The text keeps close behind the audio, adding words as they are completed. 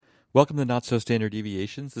Welcome to Not So Standard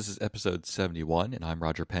Deviations. This is episode 71, and I'm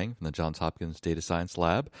Roger Peng from the Johns Hopkins Data Science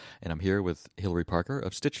Lab, and I'm here with Hilary Parker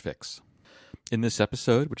of Stitch Fix. In this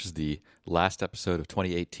episode, which is the last episode of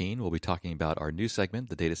 2018, we'll be talking about our new segment,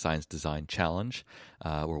 the Data Science Design Challenge,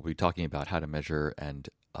 where we'll be talking about how to measure and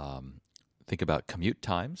think about commute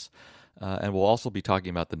times. And we'll also be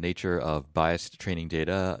talking about the nature of biased training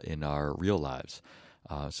data in our real lives.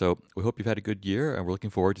 So we hope you've had a good year, and we're looking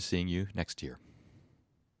forward to seeing you next year.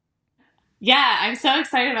 Yeah, I'm so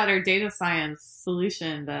excited about our data science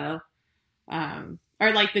solution, though.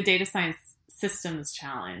 Or like the data science systems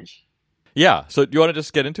challenge. Yeah, so do you want to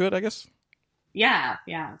just get into it, I guess? Yeah.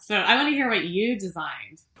 So I want to hear what you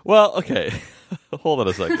designed. Well, okay. Hold on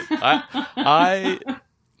a second. I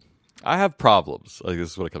have problems. I think this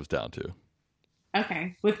is what it comes down to.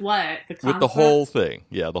 Okay. With what? The concept? With the whole thing.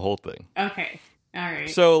 Yeah, the whole thing. Okay. All right.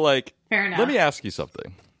 So, fair enough. Let me ask you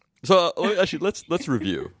something. So actually, let's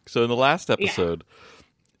review. So in the last episode,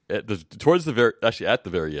 at the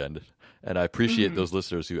very end, and I appreciate those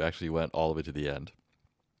listeners who actually went all the way to the end.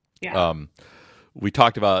 Yeah. We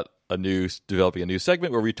talked about developing a new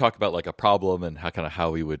segment where we talk about like a problem and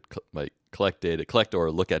how we would collect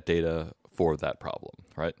or look at data for that problem,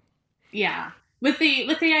 right? Yeah. With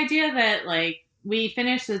the idea that like we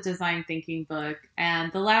finished the design thinking book,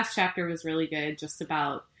 and the last chapter was really good, just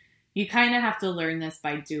about. You kind of have to learn this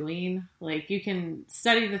by doing. Like, you can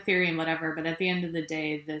study the theory and whatever, but at the end of the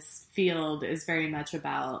day, this field is very much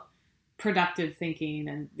about productive thinking,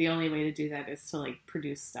 and the only way to do that is to, like,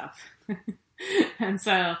 produce stuff. And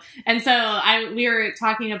so we were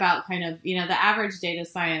talking about kind of, the average data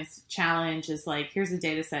science challenge is like, here's a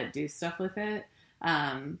data set, do stuff with it.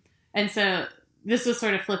 And so this was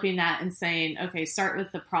sort of flipping that and saying, okay, start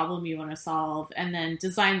with the problem you want to solve, and then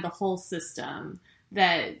design the whole system.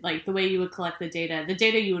 That, like, the way you would collect the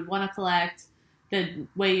data you would want to collect, the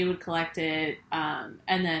way you would collect it, and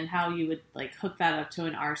then how you would, like, hook that up to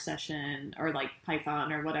an R session or, like,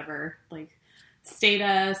 Python or whatever, like,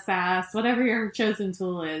 Stata, SAS, whatever your chosen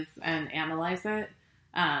tool is, and analyze it.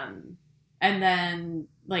 And then,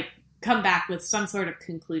 like, come back with some sort of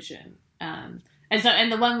conclusion. And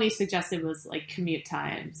the one we suggested was, like, commute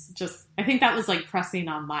times. I think that was, like, pressing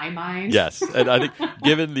on my mind. Yes, and I think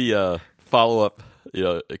given the follow-up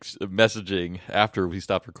messaging after we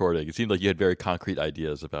stopped recording, it seemed like you had very concrete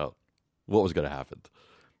ideas about what was going to happen.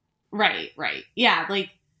 Right. Yeah,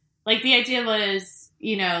 like the idea was,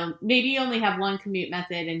 maybe you only have one commute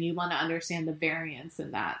method and you want to understand the variance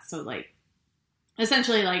in that. So, like,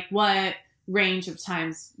 essentially, like, what range of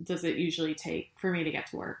times does it usually take for me to get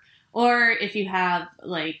to work? Or if you have,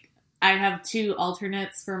 like, I have two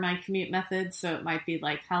alternates for my commute method, so it might be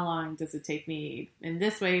like, how long does it take me in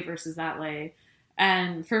this way versus that way?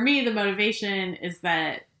 And for me, the motivation is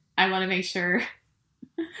that I want to make sure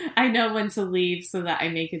I know when to leave so that I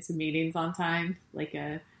make it to meetings on time, like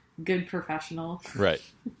a good professional. Right.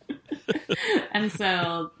 And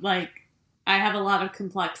so, like, I have a lot of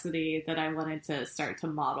complexity that I wanted to start to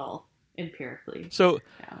model empirically. So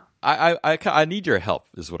yeah. I need your help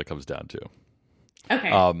is what it comes down to.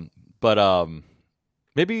 Okay. But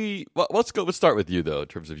maybe let's start with you though in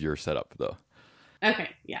terms of your setup though. Okay.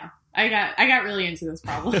 Yeah. I got really into this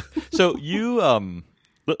problem. So you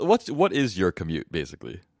what is your commute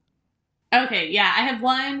basically? Okay, yeah, I have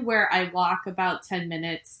one where I walk about 10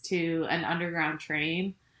 minutes to an underground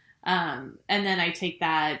train, and then I take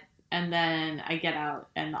that, and then I get out,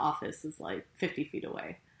 and the office is like 50 feet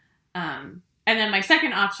away. And then my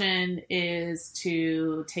second option is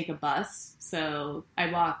to take a bus. So I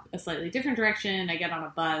walk a slightly different direction, I get on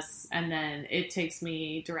a bus, and then it takes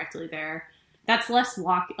me directly there. That's a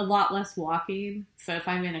lot less walking. So if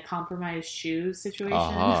I'm in a compromised shoe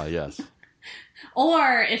situation. Yes.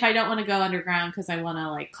 Or if I don't want to go underground because I want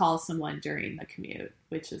to, like, call someone during the commute,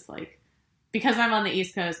 which is, like, because I'm on the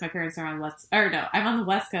East Coast, my parents are I'm on the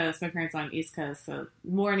West Coast, my parents are on the East Coast, so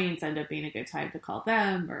mornings end up being a good time to call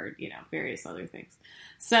them or, various other things.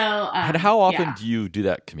 So, and how often do you do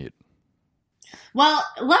that commute? Well,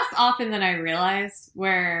 less often than I realized,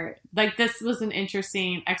 where, like, this was an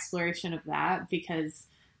interesting exploration of that, because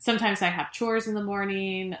sometimes I have chores in the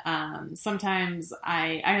morning. Sometimes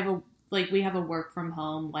I have we have a work from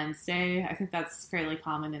home Wednesday. I think that's fairly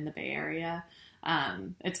common in the Bay Area.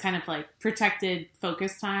 It's kind of like protected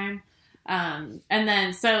focus time. And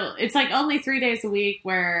then, so it's like only 3 days a week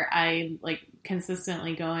where I'm, like,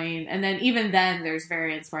 consistently going. And then even then there's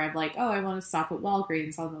variants where I'm like, oh, I want to stop at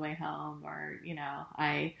Walgreens on the way home, or,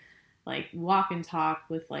 I like walk and talk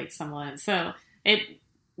with, like, someone. So it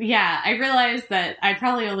Yeah, I realized that I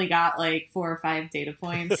probably only got like 4 or 5 data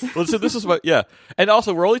points. Well, so this is what, yeah, and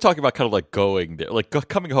also we're only talking about kind of like going there, like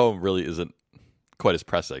coming home really isn't quite as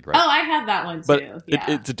pressing, right? Oh, I had that one too. But Yeah.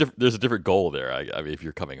 it's a there's a different goal there. I mean, if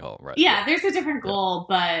you're coming home, right? Yeah, there's a different goal,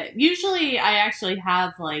 but usually I actually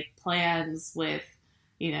have like plans with,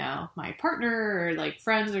 my partner or like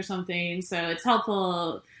friends or something. So it's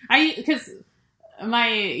helpful. Because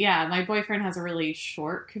my boyfriend has a really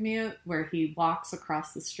short commute where he walks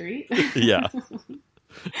across the street. Yeah.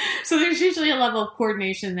 So there's usually a level of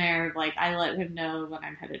coordination there. Like I let him know when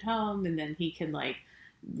I'm headed home, and then he can like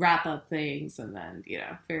wrap up things, and then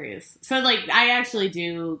various. So like I actually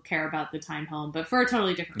do care about the time home, but for a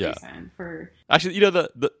totally different reason. For actually,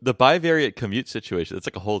 the bivariate commute situation, it's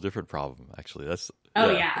like a whole different problem. Actually, that's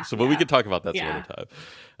So, but we can talk about that some other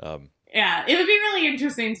time. Yeah, it would be really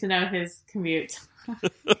interesting to know his commute.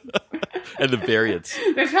 And the variance.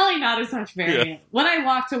 There's probably not as much variance. Yeah. When I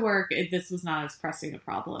walk to work, this was not as pressing a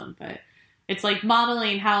problem, but it's like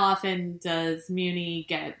modeling how often does Muni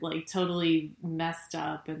get like totally messed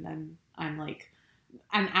up, and then I'm like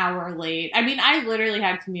an hour late. I mean, I literally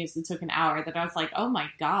had commutes that took an hour that I was like, oh my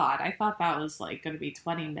God, I thought that was like going to be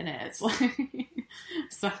 20 minutes.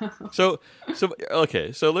 So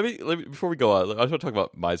okay. So let me before we go on, I just want to talk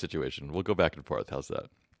about my situation. We'll go back and forth. How's that?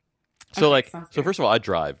 So so first of all, I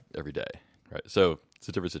drive every day, right? So it's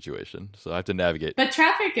a different situation. So I have to navigate. But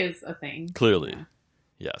traffic is a thing. Clearly. Yeah.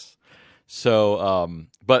 Yes. So,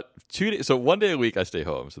 but 2 days, so 1 day a week I stay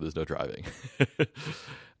home, so there's no driving.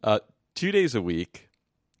 2 days a week,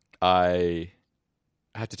 I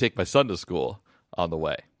have to take my son to school on the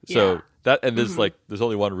way. So there's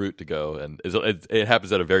only one route to go, and it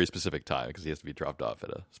happens at a very specific time because he has to be dropped off at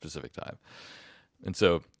a specific time. And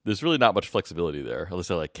so there's really not much flexibility there, unless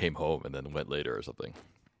I like came home and then went later or something.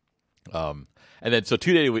 And then so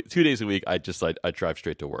 2 days a week, I drive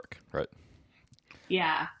straight to work, right?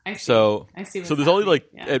 Yeah, I see. So there's only like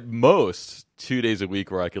at most 2 days a week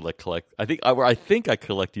where I could like collect. I think I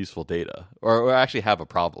collect useful data, or actually have a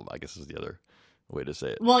problem, I guess is the other way to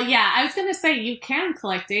say it. Well, yeah, I was going to say you can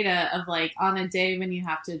collect data of like on a day when you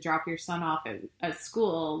have to drop your son off at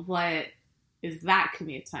school. What is that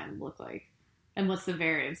commute time look like? And what's the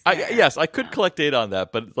variance there? Yes, I could collect data on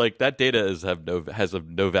that, but like that data has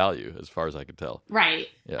no value as far as I can tell. Right.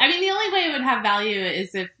 Yeah. I mean, the only way it would have value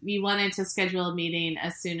is if you wanted to schedule a meeting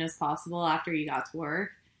as soon as possible after you got to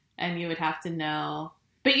work, and you would have to know.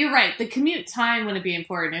 But you're right. The commute time wouldn't be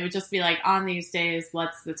important. It would just be like on these days,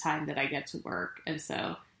 what's the time that I get to work? And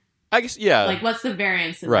so I guess like what's the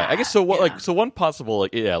variance in right. that? I guess so. One possible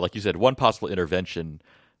like you said, one possible intervention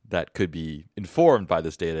that could be informed by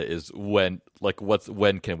this data is when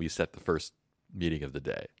can we set the first meeting of the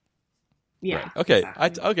day? Yeah. Right. Okay.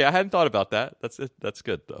 Exactly. I hadn't thought about that. That's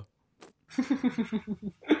good though.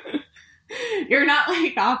 You're not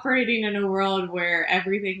like operating in a world where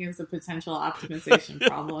everything is a potential optimization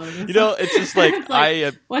problem. It's just like,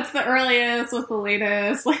 what's the earliest? What's the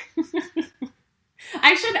latest?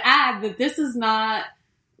 I should add that this is not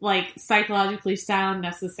like psychologically sound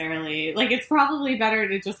necessarily. Like it's probably better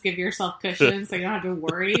to just give yourself cushion so you don't have to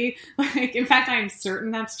worry. Like in fact, I'm certain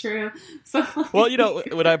that's true. So well,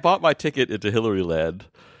 when I bought my ticket into Hillary Land,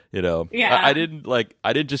 I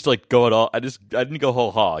didn't just like go at all. I didn't go whole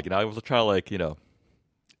hog. I was trying to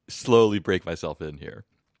slowly break myself in here.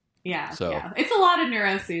 Yeah, it's a lot of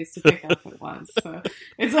neuroses to pick up at once. So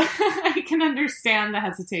I can understand the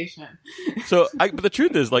hesitation. But the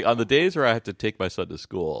truth is, like on the days where I have to take my son to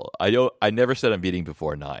school, I never set a meeting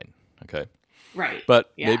before 9. Okay, right.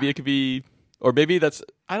 But maybe it could be, or maybe that's.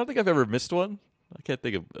 I don't think I've ever missed one. I can't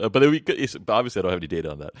think of, but obviously I don't have any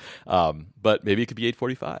data on that. But maybe it could be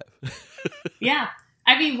 8:45. Yeah,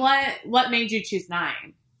 I mean, what made you choose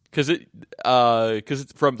 9? Because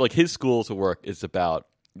it's from like his school to work. It's about.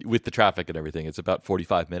 With the traffic and everything, it's about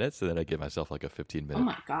 45 minutes, and then I give myself like a 15-minute. Oh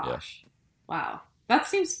my gosh! Yeah. Wow, that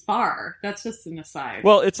seems far. That's just an aside.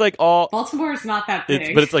 Well, it's like all Baltimore is not that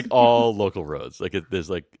big, but it's like all local roads. Like there's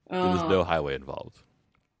no highway involved.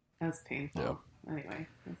 That's painful. Yeah. Anyway,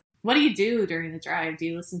 what do you do during the drive? Do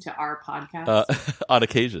you listen to our podcast? On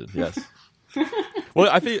occasion, yes. Well,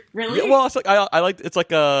 I think really. Yeah, well, it's like I like it's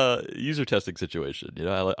like a user testing situation.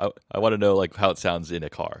 I want to know like how it sounds in a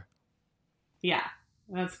car. Yeah.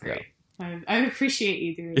 That's great. Yeah. I appreciate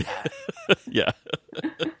you doing that. Yeah.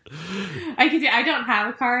 I don't have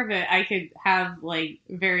a car, but I could have like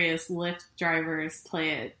various Lyft drivers play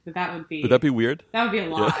it. But would that be weird? That would be a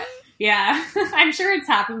lot. Yeah, I'm sure it's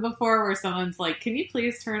happened before where someone's like, "Can you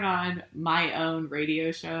please turn on my own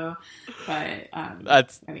radio show?" But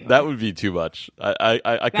anyway. That would be too much. I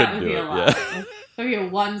couldn't do it. That would be a lot. That would be a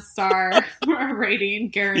 1-star rating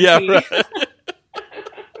guarantee. Yeah, right.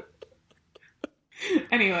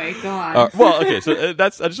 Anyway, go on. Well, okay, so I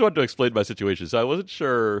just wanted to explain my situation. So I wasn't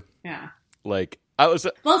sure. Yeah. Like I was.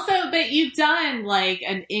 But you've done like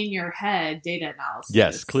an in your head data analysis.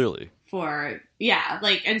 Yes, clearly.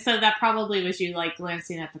 And so that probably was you like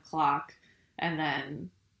glancing at the clock and then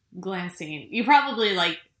glancing. You probably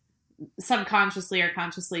like subconsciously or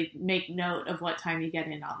consciously make note of what time you get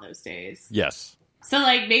in on those days. Yes. So,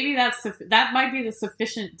 like, maybe that might be the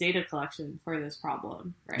sufficient data collection for this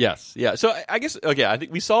problem, right? Yes, yeah. So, I guess, okay, I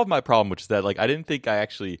think we solved my problem, which is that, like, I didn't think I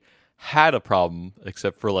actually had a problem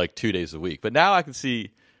except for, like, 2 days a week. But now I can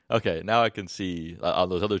see, on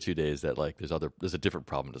those other 2 days that, like, there's a different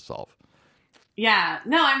problem to solve. Yeah.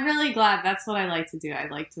 No, I'm really glad. That's what I like to do. I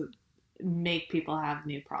like to make people have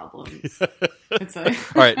new problems. All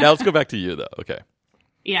right, now let's go back to you, though. Okay.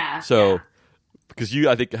 Yeah. So, because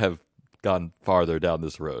you, I think, have gone farther down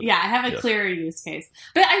this road. Yeah, I have a clearer use case.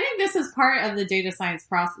 But I think this is part of the data science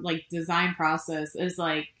process, like design process, is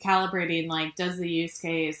like calibrating, like, does the use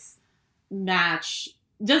case match,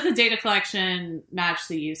 does the data collection match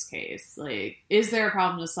the use case? Like, is there a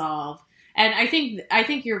problem to solve? And I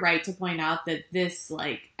think you're right to point out that this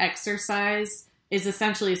like exercise is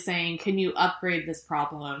essentially saying, can you upgrade this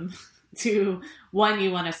problem to one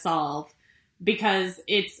you want to solve? Because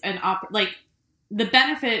it's the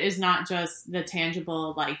benefit is not just the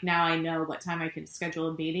tangible, like, now I know what time I can schedule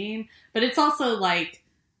a meeting, but it's also like,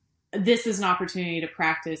 this is an opportunity to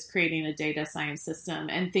practice creating a data science system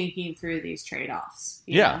and thinking through these trade-offs.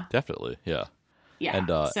 Yeah, know? Definitely. Yeah. Yeah.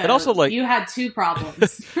 And also, like, you had 2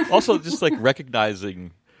 problems. Also, just like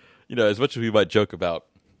recognizing, as much as we might joke about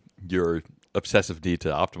your obsessive need to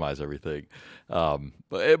optimize everything,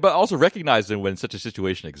 but also recognizing when such a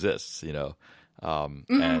situation exists,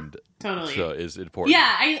 and totally. So is important.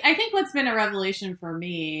 Yeah, I think what's been a revelation for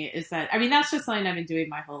me is that, I mean, that's just something I've been doing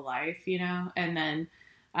my whole life, and then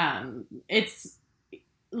it's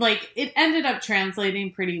like, it ended up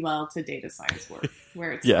translating pretty well to data science work,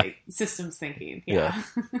 where it's like systems thinking. Yeah.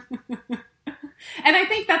 And I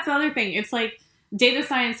think that's the other thing. It's like, data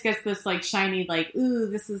science gets this like shiny, like, ooh,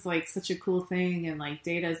 this is like such a cool thing, and like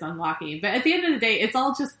data is unlocking. But at the end of the day, it's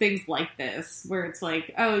all just things like this, where it's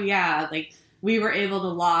like, oh yeah, like, we were able to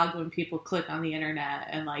log when people click on the internet,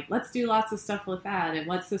 and like, let's do lots of stuff with that, and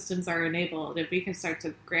what systems are enabled, and we can start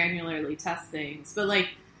to granularly test things. But like,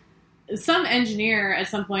 some engineer at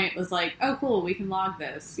some point was like, oh cool, we can log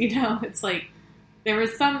this. It's like, there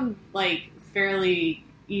was some like fairly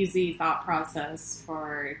easy thought process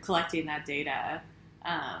for collecting that data.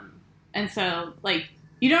 And so like,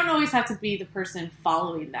 you don't always have to be the person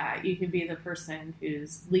following that. You can be the person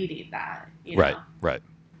who's leading that. Right.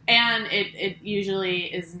 And it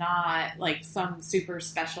usually is not like some super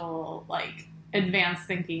special, like, advanced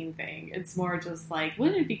thinking thing. It's more just like,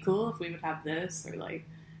 wouldn't it be cool if we would have this? Or like,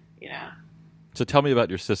 So tell me about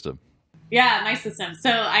your system. Yeah, my system. So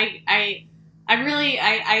I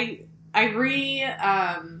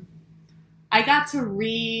got to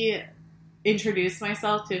reintroduce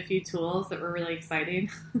myself to a few tools that were really exciting.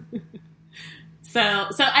 So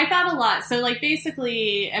I thought a lot. So like,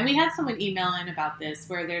 basically, and we had someone email in about this,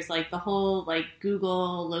 where there's like the whole like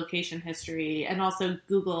Google location history, and also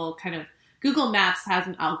Google Maps has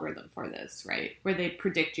an algorithm for this, right? Where they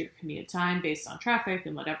predict your commute time based on traffic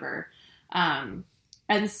and whatever. And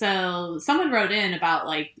so someone wrote in about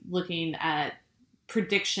like looking at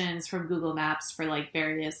predictions from Google Maps for like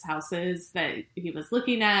various houses that he was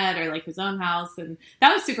looking at, or like his own house. And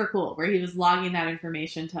that was super cool, where he was logging that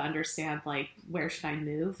information to understand like, where should I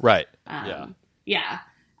move? Right. Yeah.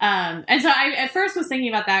 And so I at first was thinking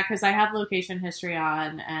about that because I have location history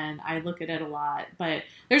on and I look at it a lot, but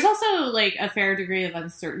there's also like a fair degree of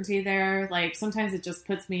uncertainty there. Like sometimes it just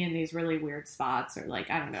puts me in these really weird spots, or like,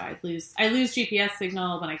 I don't know, I lose GPS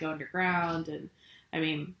signal when I go underground. And I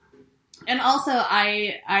mean, and also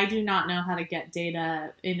I do not know how to get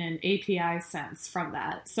data in an API sense from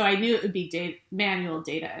that. So I knew it would be manual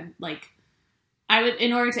data. Like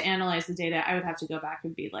in order to analyze the data, I would have to go back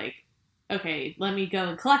and be like, okay, let me go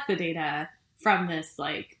and collect the data from this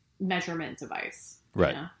like measurement device.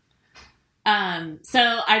 Right. So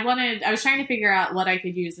I was trying to figure out what I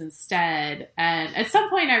could use instead. And at some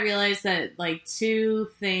point I realized that like 2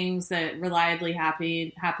 things that reliably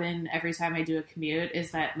happen every time I do a commute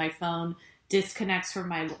is that my phone disconnects from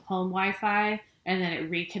my home Wi-Fi and then it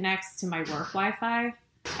reconnects to my work Wi-Fi.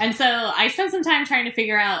 And so I spent some time trying to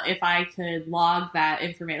figure out if I could log that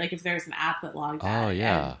information, like if there's an app that logged that. Oh,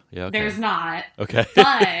 yeah. And Okay. there's not. Okay.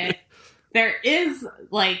 But there is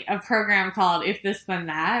like a program called If This Then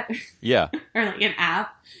That. Yeah. Or like an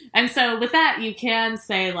app. And so with that, you can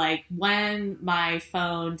say like, when my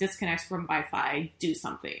phone disconnects from Wi-Fi, do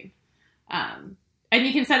something. And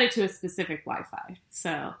you can set it to a specific Wi-Fi.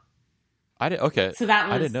 So Okay. So that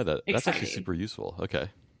was I didn't know that. That's exciting. actually super useful. Okay.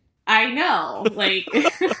 I know. Like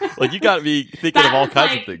Like, you got me thinking of all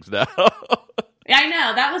kinds of things now. I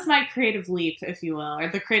know. That was my creative leap, if you will, or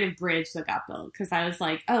the creative bridge that got built. Because I was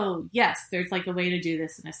like, oh, yes, there's like a way to do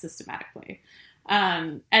this in a systematic way.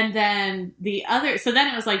 And then so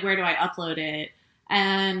then it was like, where do I upload it?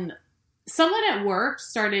 And someone at work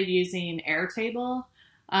started using Airtable.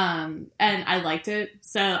 And I liked it.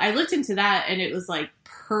 So I looked into that, and it was like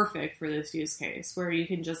perfect for this use case where you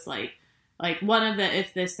can just like one of the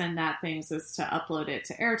if this then that things is to upload it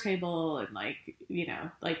to Airtable, and like, you know,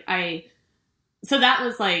 like so that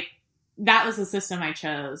was the system I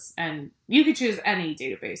chose. And you could choose any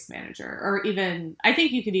database manager, or even, I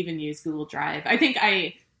think you could even use Google Drive. I think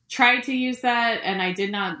I tried to use that, and I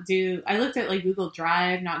looked at like Google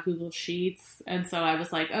Drive, not Google Sheets. And so I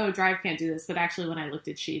was like, oh, Drive can't do this. But actually when I looked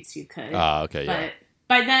at Sheets, you could. Okay, yeah. But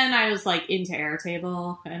by then I was like into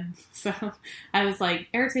Airtable. And so I was like,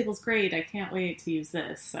 Airtable's great. I can't wait to use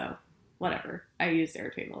this. So whatever. I used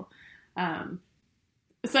Airtable.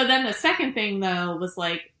 So then the second thing, though, was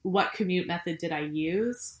like, what commute method did I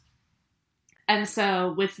use? And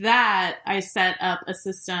so with that, I set up a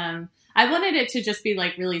system. I wanted it to just be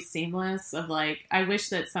like really seamless of like, I wish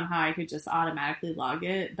that somehow I could just automatically log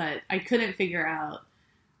it, but I couldn't figure out.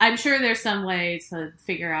 I'm sure there's some way to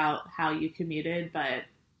figure out how you commuted, but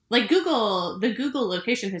like the Google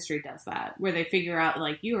location history does that, where they figure out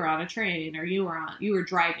like you were on a train or you were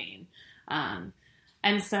driving.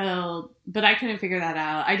 And so, but I couldn't figure that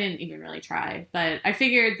out. I didn't even really try, but I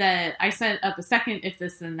figured that I set up a second if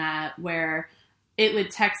this then that, where it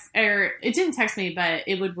would it didn't text me, but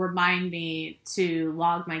it would remind me to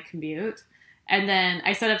log my commute. And then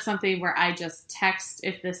I set up something where I just text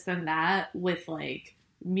if this then that with like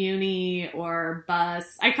Muni or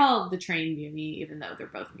bus. I call the train Muni, even though they're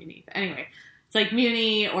both Muni. But anyway, it's like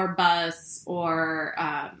Muni or bus or...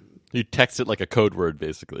 You text it like a code word,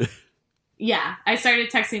 basically. Yeah, I started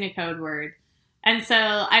texting a code word. And so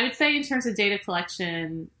I would say in terms of data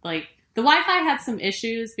collection, like the Wi-Fi had some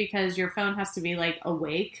issues because your phone has to be like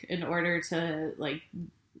awake in order to like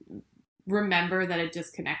remember that it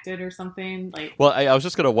disconnected or something. Like, well, I was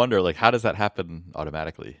just going to wonder, like, how does that happen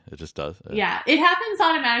automatically? It just does. Yeah, it happens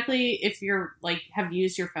automatically if you're like have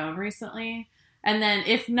used your phone recently. And then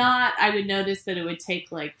if not, I would notice that it would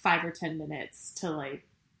take like 5 or 10 minutes to like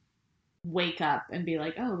wake up and be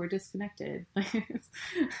like, oh, we're disconnected.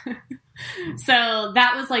 So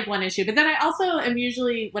that was like one issue. But then I also am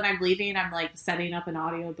usually, when I'm leaving, I'm like setting up an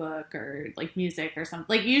audiobook or like music or something.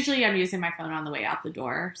 Like usually I'm using my phone on the way out the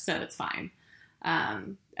door, so it's fine.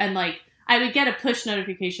 And like I would get a push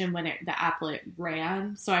notification when the applet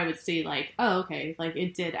ran, so I would see like, oh, okay, like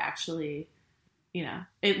it did actually, you know,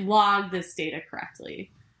 it logged this data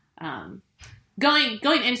correctly. Going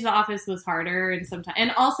into the office was harder,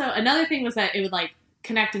 and also another thing was that it would like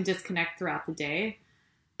connect and disconnect throughout the day.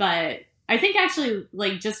 But I think actually,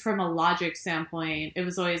 like just from a logic standpoint, it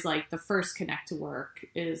was always like the first connect to work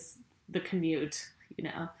is the commute, you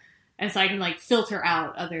know, and so I can like filter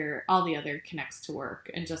out all the other connects to work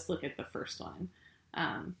and just look at the first one.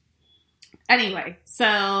 Anyway,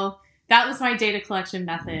 so that was my data collection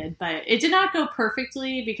method, but it did not go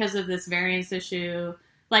perfectly because of this variance issue.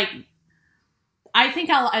 Like, I think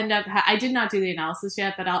I'll end up... I did not do the analysis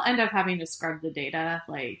yet, but I'll end up having to scrub the data.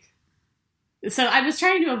 Like, so I was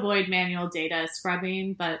trying to avoid manual data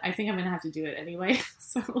scrubbing, but I think I'm going to have to do it anyway.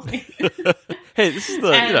 So, like, hey, this is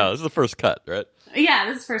this is the first cut, right? Yeah,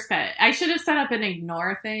 this is first cut. I should have set up an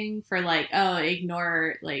ignore thing for like, oh,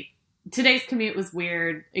 ignore, like, today's commute was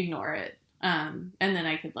weird, ignore it. And then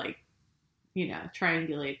I could like, you know,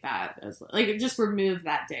 triangulate that as like, just remove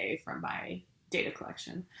that day from my data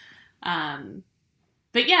collection.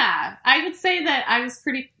 But yeah, I would say that I was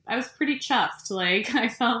pretty chuffed. Like I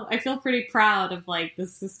feel pretty proud of like the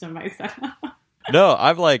system I set up. No,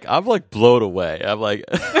 I'm like blown away. I'm like,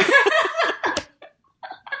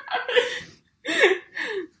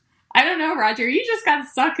 I don't know, Roger. You just got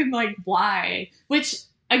stuck in like why, which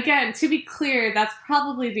again, to be clear, that's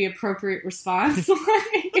probably the appropriate response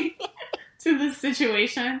like, to this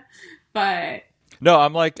situation. But no,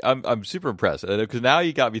 I'm super impressed because now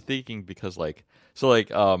you got me thinking because like. So,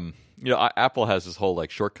 like, Apple has this whole,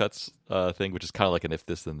 like, shortcuts thing, which is kind of like an if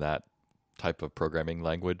this then that type of programming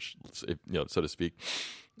language, so to speak.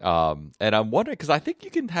 And I'm wondering, because I think you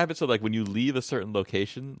can have it so like when you leave a certain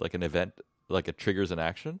location, like an event, like it triggers an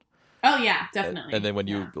action. Oh yeah, definitely. And then when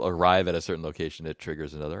you arrive at a certain location, it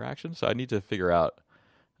triggers another action. So I need to figure out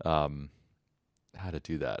how to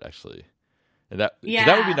do that actually. And that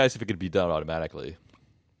would be nice if it could be done automatically.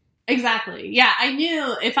 Exactly. Yeah, I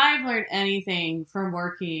knew if I've learned anything from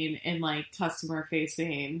working in like customer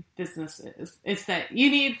facing businesses, it's that you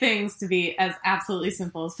need things to be as absolutely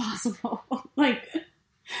simple as possible. Like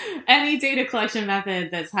any data collection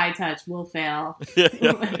method that's high touch will fail.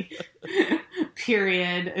 Like,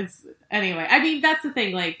 period. Anyway, I mean, that's the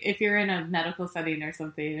thing. Like if you're in a medical setting or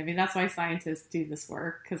something, I mean, that's why scientists do this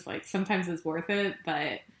work, because like sometimes it's worth it.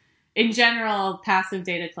 But in general, passive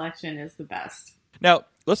data collection is the best. Now,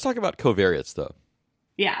 let's talk about covariates, though.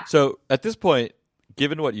 Yeah. So at this point,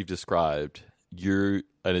 given what you've described, and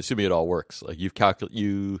assuming it all works, like you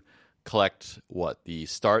collect what, the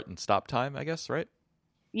start and stop time, I guess, right?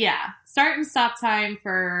 Yeah. Start and stop time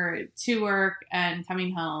for to work and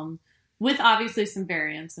coming home, with obviously some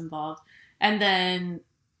variance involved. And then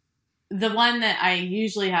the one that I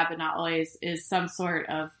usually have, but not always, is some sort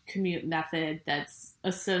of commute method that's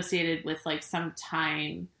associated with like some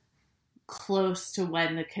time close to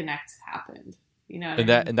when the connect happened. You know what I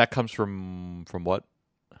mean? And that comes from what?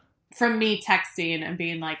 From me texting and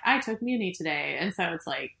being like, I took Muni today. And so it's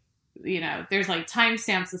like, there's like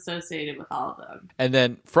timestamps associated with all of them. And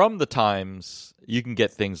then from the times, you can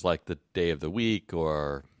get things like the day of the week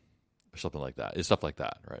or something like that. It's stuff like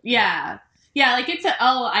that, right? Yeah. Yeah, like it's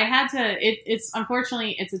it's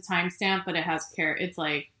unfortunately it's a timestamp, but it has it's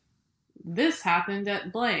like, this happened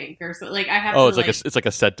at blank, or so. Like I have. Oh, it's like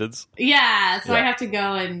a sentence. Yeah, so I have to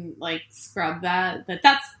go and like scrub that. But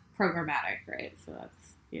that's programmatic, right? So that's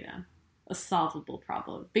a solvable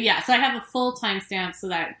problem. But yeah, so I have a full timestamp so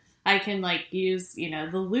that I can like use the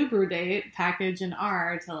Lubridate package in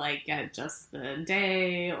R to like get just the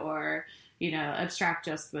day, or abstract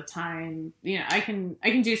just the time. I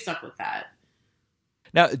can do stuff with that.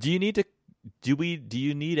 Now, do you need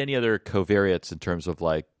any other covariates in terms of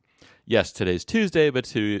like, yes, today's Tuesday, but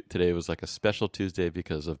today was like a special Tuesday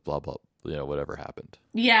because of blah, blah, whatever happened.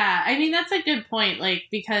 Yeah. I mean, that's a good point. Like,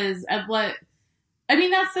 because of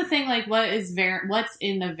that's the thing. Like, what's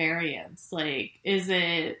in the variance? Like, is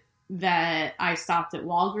it that I stopped at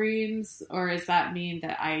Walgreens, or does that mean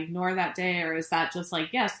that I ignore that day? Or is that just like,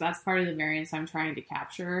 yes, that's part of the variance I'm trying to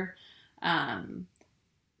capture?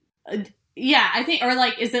 Yeah, I think, or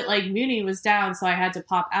like, is it like Muni was down, so I had to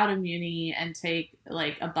pop out of Muni and take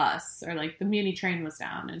like a bus, or like the Muni train was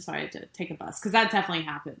down, and so I had to take a bus, because that definitely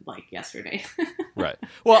happened like yesterday. Right.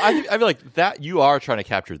 Well, I feel like that you are trying to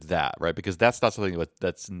capture that, right? Because that's not something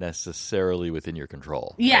that's necessarily within your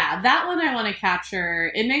control. Yeah, right? That one I want to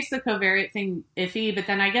capture. It makes the covariate thing iffy, but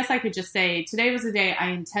then I guess I could just say today was the day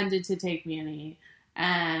I intended to take Muni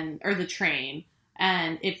or the train,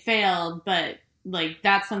 and it failed, but like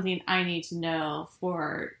that's something I need to know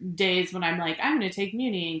for days when I'm like, I'm going to take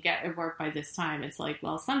Muni and get at work by this time. It's like,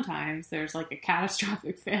 well, sometimes there's like a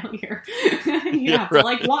catastrophic failure. You have to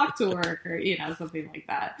like walk to work, or something like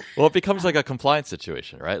that. Well, it becomes like a compliance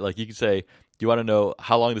situation, right? Like you can say, do you want to know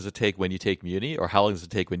how long does it take when you take Muni, or how long does it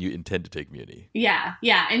take when you intend to take Muni? Yeah.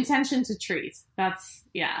 Intention to treat. That's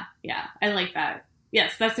yeah. I like that.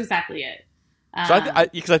 Yes, that's exactly it. So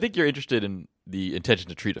because I think you're interested in the intention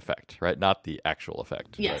to treat effect, right? Not the actual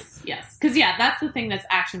effect. Yes, right? yes. Because that's the thing that's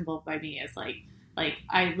actionable by me, is like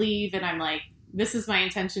I leave and I'm like, this is my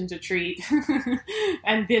intention to treat,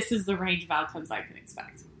 and this is the range of outcomes I can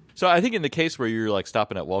expect. So I think in the case where you're like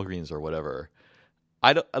stopping at Walgreens or whatever,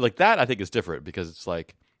 I don't like that. I think is different, because it's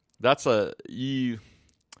like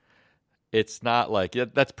it's not like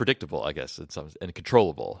that's predictable, I guess, and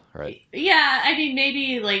controllable, right? Yeah, I mean,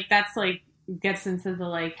 maybe like that's like gets into the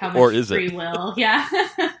like how much free will. Yeah.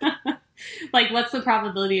 Like, what's the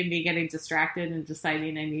probability of me getting distracted and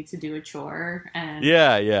deciding I need to do a chore? And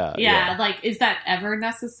yeah. Like, is that ever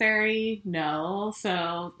necessary? No.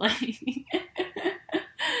 So like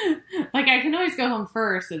like I can always go home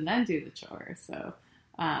first and then do the chore. So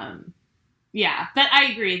yeah, but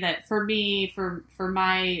I agree that for me, for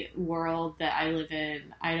my world that I live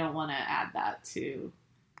in, I don't want to add that to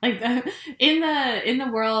like in the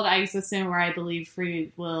world I exist in, where I believe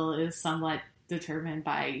free will is somewhat determined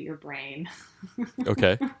by your brain.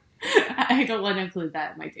 Okay. I don't want to include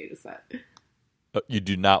that in my data set. You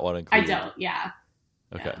do not want to include I don't, yeah.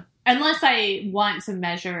 Okay. unless I want to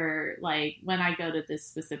measure, like, when I go to this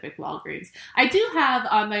specific Walgreens. I do have,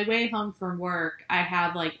 on my way home from work, I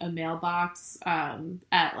have, like, a mailbox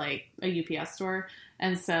at, like, a UPS store.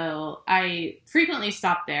 And so I frequently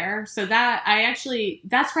stop there. So that's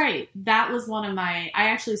right. That was I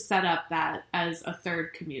actually set up that as a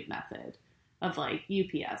third commute method of, like,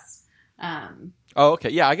 UPS. Oh,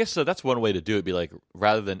 okay. Yeah, I guess so. That's one way to do it. Be like,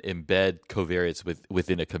 rather than embed covariates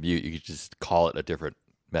within a commute, you could just call it a different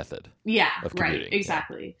method. Yeah, right.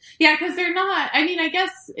 Exactly. Yeah, because they're not. I mean, I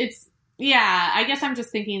guess I'm just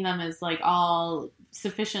thinking them as like all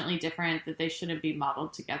sufficiently different that they shouldn't be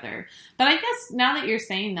modeled together. But I guess now that you're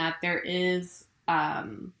saying that, there is a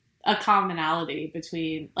commonality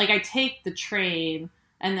between, like, I take the train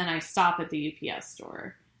and then I stop at the UPS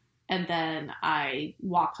store and then I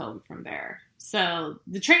walk home from there. So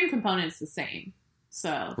the train component's the same.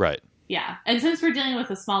 So right. Yeah. And since we're dealing with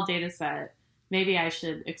a small data set, maybe I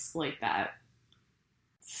should exploit that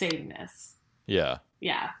sameness. Yeah.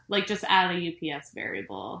 Yeah. Like, just add a UPS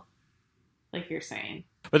variable, like you're saying.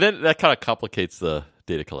 But then that kind of complicates the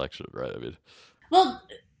data collection, right? I mean, well,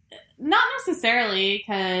 not necessarily,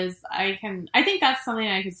 because I think that's something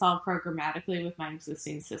I could solve programmatically with my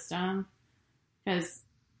existing system. Because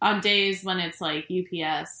on days when it's like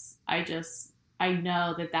UPS, I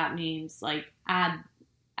know that means, like, add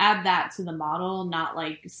that to the model, not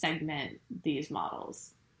like segment these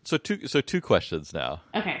models. So two questions now.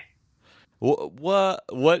 Okay. What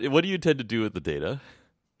do you intend to do with the data?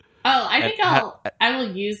 Oh, I think I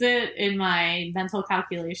will use it in my mental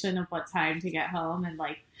calculation of what time to get home, and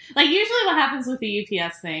like usually what happens with the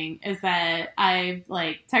UPS thing is that I've,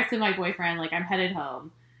 like, texted my boyfriend, like, I'm headed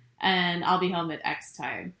home and I'll be home at X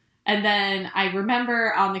time. And then I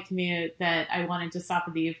remember on the commute that I wanted to stop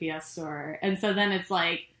at the UPS store. And so then it's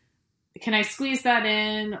like, can I squeeze that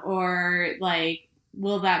in, or, like,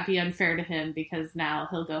 will that be unfair to him because now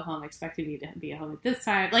he'll go home expecting me to be home at this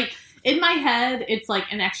time? Like, in my head, it's like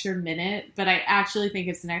an extra minute, but I actually think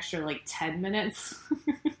it's an extra, like, 10 minutes.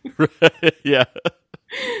 Yeah.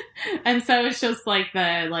 And so it's just like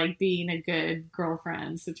the, like, being a good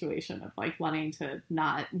girlfriend situation of, like, wanting to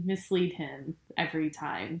not mislead him every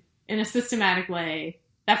time in a systematic way.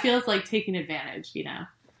 That feels like taking advantage, you know?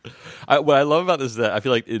 What I love about this is that I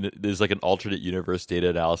feel like there's, like, an alternate universe data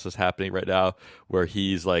analysis happening right now where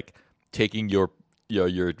he's, like, taking your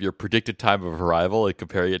predicted time of arrival and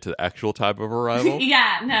comparing it to the actual time of arrival.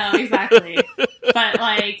 Yeah, no, exactly. But,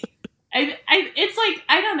 like, it's like,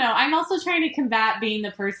 I don't know. I'm also trying to combat being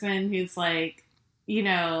the person who's, like, you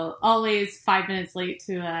know, always 5 minutes late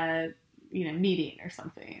to a, you know, meeting or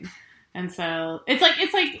something. And so that's like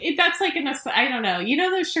I don't know. You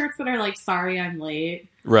know those shirts that are like, sorry, I'm late?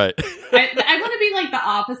 Right. I want to be like the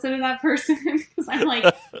opposite of that person, because I'm like,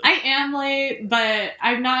 I am late, but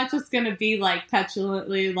I'm not just going to be like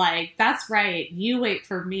petulantly like, that's right, you wait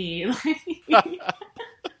for me.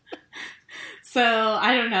 So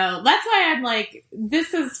I don't know. That's why I'm like,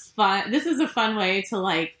 this is fun. This is a fun way to,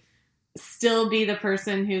 like, still be the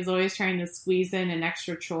person who's always trying to squeeze in an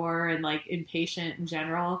extra chore and, like, impatient in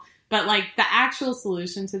general. But, like, the actual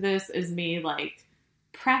solution to this is me, like,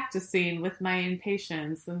 practicing with my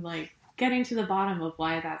impatience and, like, getting to the bottom of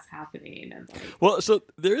why that's happening. And, like, well, so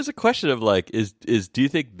there is a question of, like, is do you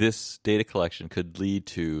think this data collection could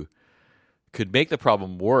make the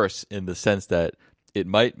problem worse, in the sense that it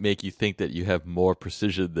might make you think that you have more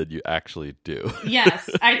precision than you actually do? Yes,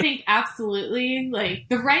 I think absolutely. Like,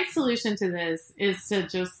 the right solution to this is to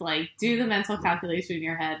just, like, do the mental calculation in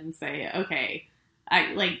your head and say, okay,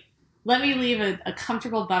 let me leave a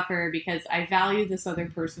comfortable buffer because I value this other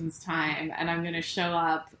person's time, and I'm going to show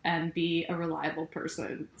up and be a reliable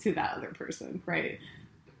person to that other person, right?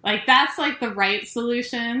 Like, that's, like, the right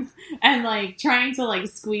solution. And, like, trying to, like,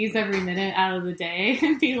 squeeze every minute out of the day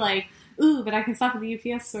and be like, ooh, but I can stop at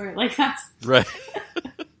the UPS store. Like, that's... Right.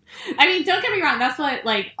 I mean, don't get me wrong. That's what,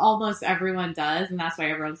 like, almost everyone does. And that's why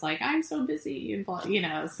everyone's like, I'm so busy. And, you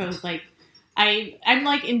know, so, like... I'm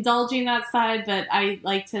like indulging that side, but I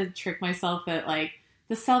like to trick myself that, like,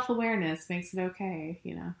 the self-awareness makes it okay,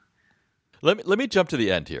 you know? Let me jump to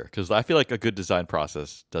the end here, because I feel like a good design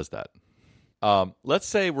process does that. Let's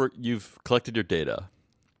say you've collected your data,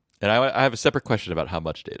 and I have a separate question about how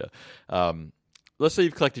much data. Let's say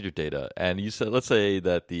you've collected your data, and let's say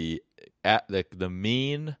that the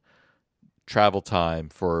mean travel time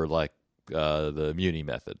for, like, the Muni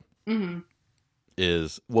method. Mm-hmm.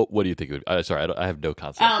 Is what do you think it would? Sorry, I have no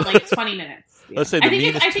concept. Oh, like 20 minutes. Yeah. Let's say I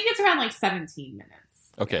think it's around like 17 minutes.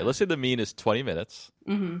 Okay, yeah. Let's say the mean is 20 minutes.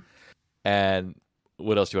 Mm-hmm. And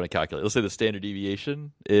what else do you want to calculate? Let's say the standard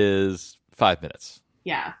deviation is 5 minutes.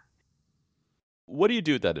 Yeah. what do you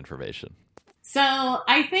do with that information? So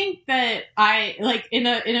I think that I like in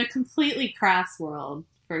a completely crass world,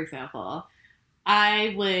 for example,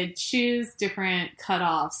 I would choose different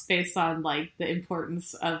cutoffs based on like the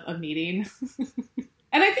importance of a meeting.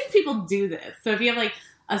 And I think people do this. So if you have like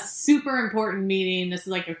a super important meeting, this is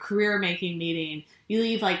like a career making meeting, you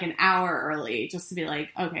leave like an hour early just to be like,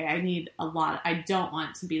 okay, I don't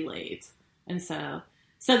want to be late. And so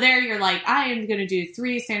there you're like, I am going to do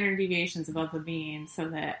 3 standard deviations above the mean so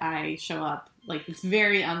that I show up. Like, it's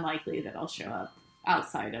very unlikely that I'll show up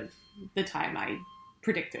outside of the time I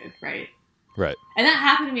predicted, right? Right. And that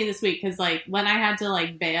happened to me this week because, like, when I had to,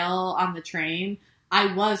 like, bail on the train,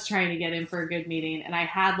 I was trying to get in for a good meeting, and I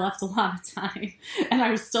had left a lot of time, and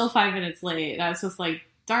I was still 5 minutes late. And I was just like,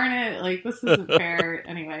 darn it, like, this isn't fair.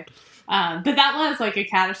 Anyway. But that was, like, a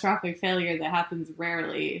catastrophic failure that happens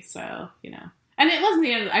rarely, so, you know. And it wasn't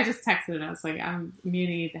the end. I just texted and I was like, I'm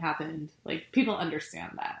Muni, it happened. Like, people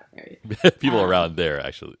understand that, right? People around there,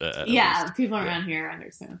 actually. People around here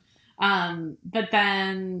understand. But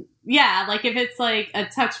then, yeah, like if it's like a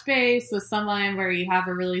touch base with someone where you have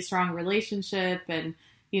a really strong relationship and,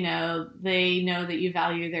 you know, they know that you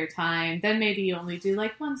value their time, then maybe you only do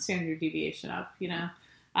like 1 standard deviation up, you know?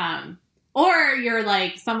 Or you're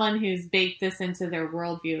like someone who's baked this into their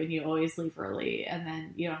worldview and you always leave early and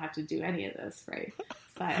then you don't have to do any of this, right?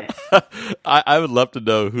 But I would love to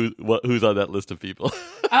know who's on that list of people.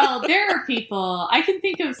 Oh, there are people. I can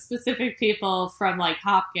think of specific people from like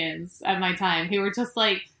Hopkins at my time who were just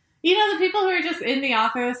like, you know, the people who are just in the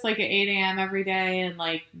office like at 8 a.m. every day and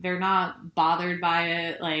like they're not bothered by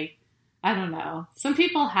it. Like, I don't know. Some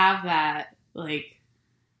people have that like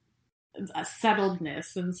a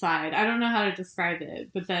settledness inside. I don't know how to describe it,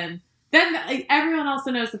 but then like, everyone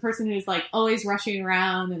also knows the person who's like always rushing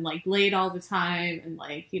around and like late all the time and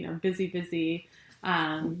like, you know, busy.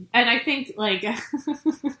 And I think like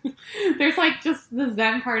there's like just the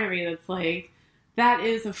Zen part of me that's like, that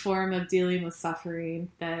is a form of dealing with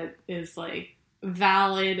suffering that is like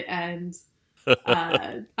valid and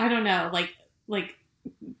I don't know, like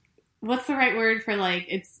what's the right word for like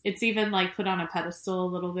it's even like put on a pedestal a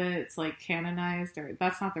little bit. It's like canonized, or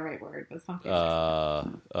that's not the right word, but something.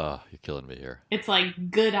 You're killing me here. It's like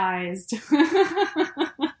goodized.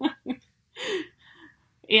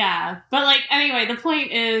 Yeah, but like anyway, the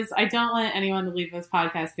point is, I don't want anyone to leave this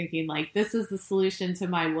podcast thinking like this is the solution to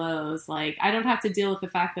my woes. Like I don't have to deal with the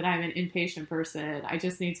fact that I'm an impatient person. I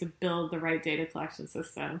just need to build the right data collection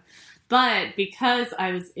system. But because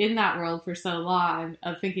I was in that world for so long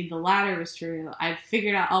of thinking the latter was true, I've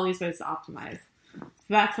figured out all these ways to optimize. So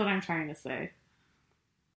that's what I'm trying to say.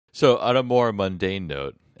 So on a more mundane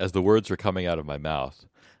note, as the words were coming out of my mouth,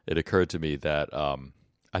 it occurred to me that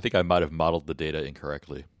I think I might have modeled the data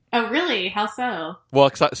incorrectly. Oh, really? How so?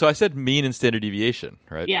 Well, so I said mean and standard deviation,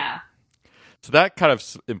 right? Yeah. So that kind of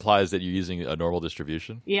implies that you're using a normal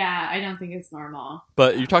distribution. Yeah, I don't think it's normal.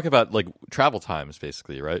 But you're talking about like travel times,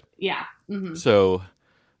 basically, right? Yeah. Mm-hmm. So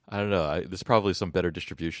I don't know. There's probably some better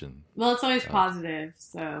distribution. Well, it's always positive,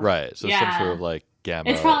 so right. So some sort of like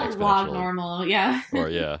gamma. It's probably log normal, yeah. Or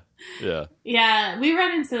yeah. Yeah, we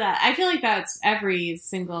run into that. I feel like that's every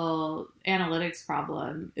single analytics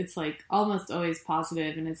problem. It's like almost always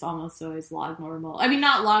positive and it's almost always log normal. I mean,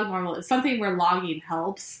 not log normal. It's something where logging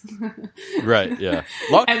helps. Right, yeah.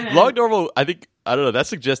 Log normal, I think, I don't know, that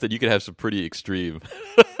suggests that you can have some pretty extreme.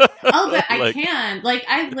 Oh, but I can. Like,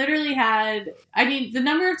 I literally had, I mean, the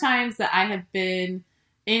number of times that I have been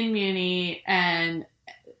in Muni and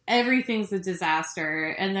everything's a disaster,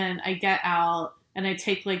 and then I get out and I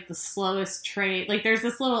take like the slowest train. Like there's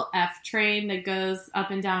this little F train that goes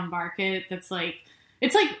up and down Market that's like,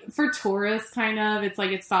 it's like for tourists kind of. It's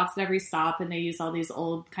like it stops at every stop and they use all these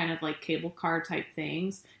old kind of like cable car type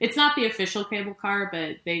things. It's not the official cable car,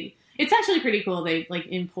 but it's actually pretty cool. They like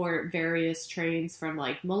import various trains from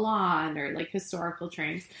like Milan or like historical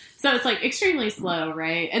trains. So it's like extremely slow,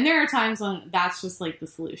 right? And there are times when that's just like the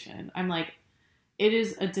solution. I'm like, it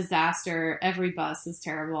is a disaster. Every bus is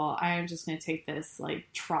terrible. I am just going to take this like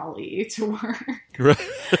trolley to work.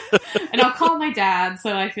 Right. And I'll call my dad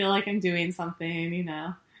so I feel like I'm doing something, you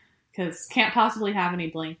know, because can't possibly have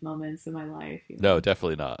any blank moments in my life. You know? No,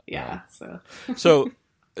 definitely not. Yeah. No. So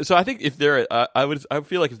I think if there, I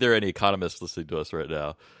feel like if there are any economists listening to us right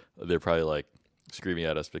now, they're probably like screaming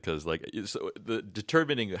at us because like so the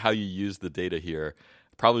determining how you use the data here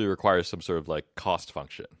probably requires some sort of like cost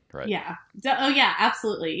function, right? Yeah. Oh yeah,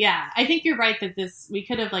 absolutely. Yeah. I think you're right that we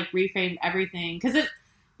could have like reframed everything because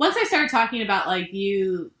once I started talking about like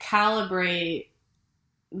you calibrate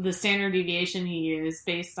the standard deviation you use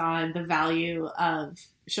based on the value of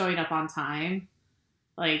showing up on time,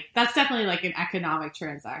 Like that's definitely like an economic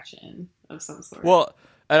transaction of some sort. Well,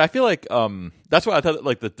 and I feel like that's why I thought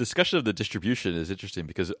like the discussion of the distribution is interesting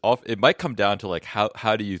because it might come down to like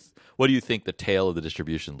how do you what do you think the tail of the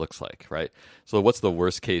distribution looks like, right? So what's the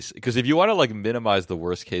worst case? Because if you want to like minimize the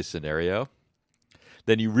worst case scenario,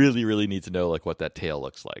 then you really, really need to know like what that tail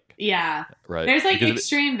looks like. Yeah. Right. There's like because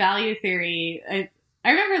extreme value theory.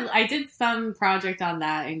 I remember I did some project on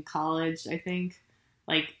that in college, I think.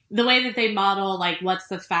 Like the way that they model like what's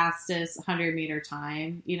the fastest 100-meter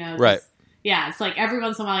time, you know? Right. Yeah, it's like every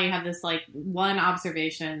once in a while you have this like one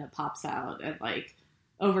observation that pops out and like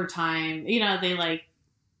over time, you know, they like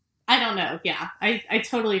I don't know. Yeah, I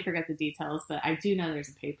totally forget the details, but I do know there's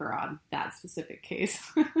a paper on that specific case.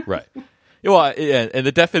 Right. Well, and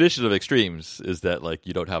the definition of extremes is that like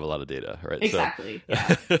you don't have a lot of data, right? Exactly.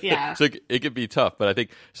 So, yeah. So it can be tough, but I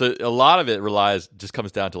think so. A lot of it just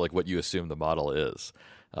comes down to like what you assume the model is,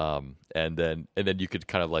 and then you could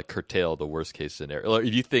kind of like curtail the worst case scenario. Or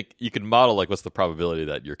if you think you can model like what's the probability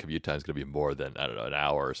that your commute time is going to be more than I don't know an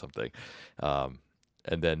hour or something,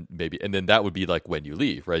 and then that would be like when you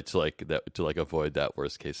leave, right? So like that to like avoid that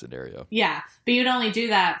worst case scenario. Yeah, but you'd only do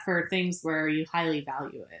that for things where you highly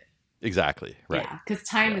value it. Exactly. Right. Yeah, because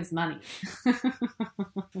time is money.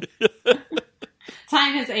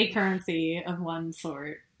 Time is a currency of one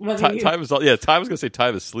sort. Time is time. I was gonna say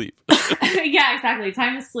time is sleep. Yeah, exactly.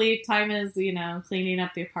 Time is sleep. Time is cleaning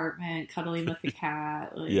up the apartment, cuddling with the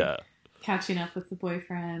cat. Like, yeah. Catching up with the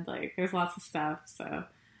boyfriend. Like there's lots of stuff. So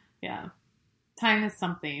yeah, time is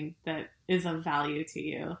something that is of value to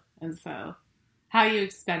you, and so how you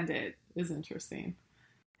expend it is interesting.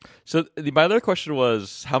 So my other question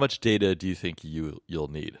was, how much data do you think you'll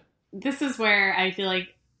need? This is where I feel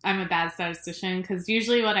like I'm a bad statistician because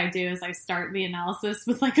usually what I do is I start the analysis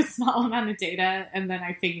with like a small amount of data and then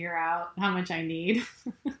I figure out how much I need.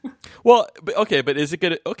 Well, but is it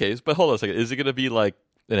gonna? Okay, but hold on a second. Is it gonna be like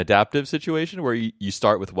an adaptive situation where you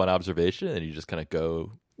start with one observation and you just kind of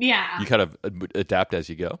go? Yeah. You kind of adapt as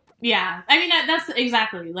you go. Yeah, I mean that's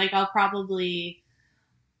exactly like I'll probably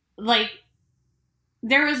like.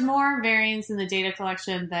 There was more variance in the data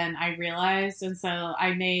collection than I realized, and so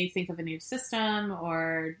I may think of a new system,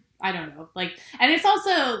 or I don't know. Like, and it's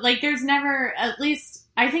also like there's never, at least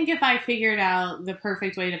I think if I figured out the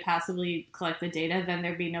perfect way to passively collect the data, then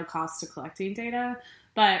there'd be no cost to collecting data.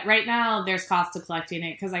 But right now, there's cost to collecting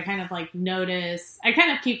it because I kind of like notice, I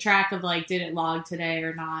kind of keep track of like, did it log today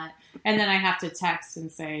or not, and then I have to text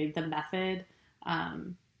and say the method.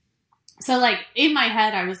 So, like, in my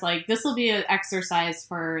head, I was like, this will be an exercise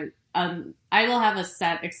for, I will have a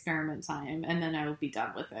set experiment time, and then I will be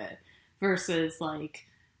done with it. Versus, like,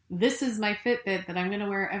 this is my Fitbit that I'm going to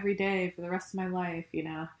wear every day for the rest of my life, you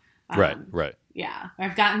know? Right. Yeah.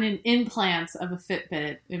 I've gotten an implant of a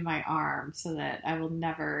Fitbit in my arm so that I will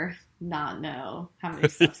never not know how many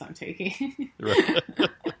steps I'm taking. Right.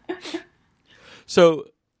 So,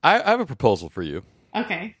 I have a proposal for you.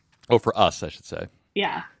 Okay. Oh, for us, I should say.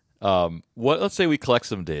 Yeah. Let's say we collect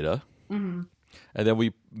some data, Mm-hmm. and then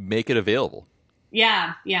we make it available.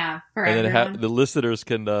 Yeah, for and everyone. then the listeners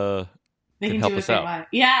can they can help do us what they out. want.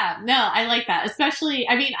 Yeah, no, I like that. Especially,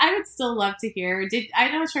 I mean, I would still love to hear.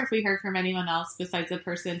 I'm not sure if we heard from anyone else besides the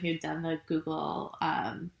person who'd done the Google,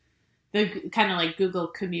 the kind of like Google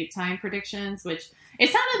commute time predictions, which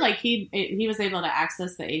it sounded like he was able to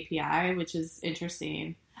access the API, which is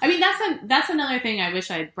interesting. I mean, that's another thing I wish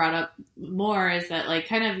I'd brought up more is that like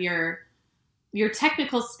kind of your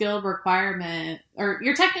technical skill requirement or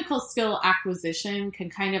your technical skill acquisition can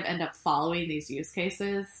kind of end up following these use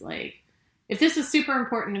cases. Like if this is super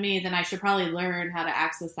important to me, then I should probably learn how to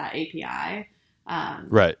access that API.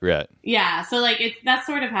 Right. Yeah. So like that's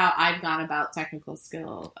sort of how I've gone about technical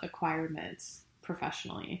skill acquirement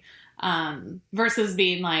professionally, versus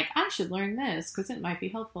being like, I should learn this because it might be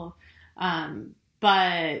helpful.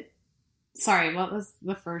 But sorry, what was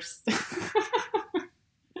the first?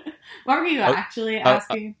 What were you actually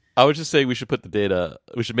asking? I was just saying we should make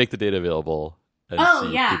the data available and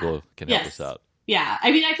see if people can help us out. Yeah.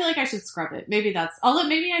 I mean, I feel like I should scrub it. Although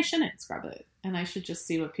maybe I shouldn't scrub it and I should just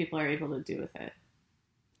see what people are able to do with it.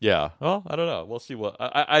 Yeah. Well, I don't know. We'll see what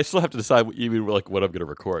I still have to decide even like what I'm going to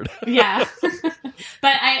record. Yeah.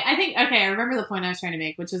 But I think, okay, I remember the point I was trying to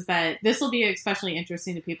make, which is that this will be especially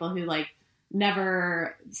interesting to people who like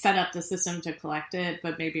never set up the system to collect it,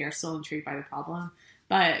 but maybe are still intrigued by the problem.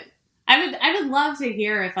 But I would love to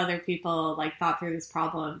hear if other people like thought through this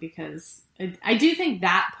problem because I do think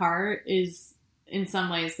that part is in some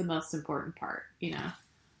ways the most important part, you know?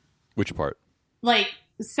 Which part? Like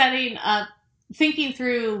setting up, thinking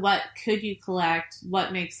through what could you collect,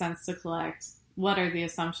 what makes sense to collect, what are the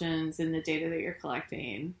assumptions in the data that you're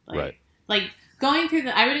collecting. Right. Like going through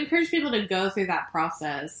I would encourage people to go through that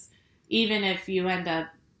process, even if you end up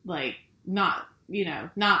like not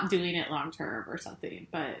doing it long term or something.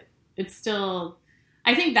 But it's still,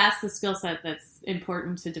 I think that's the skill set that's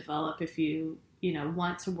important to develop if you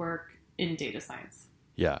want to work in data science.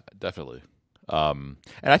 Yeah, definitely. And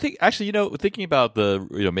I think actually, thinking about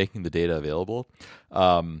the making the data available,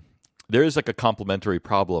 there is like a complementary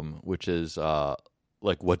problem, which is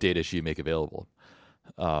like what data should you make available,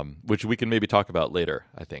 which we can maybe talk about later.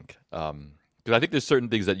 I think because I think there's certain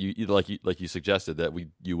things that you suggested that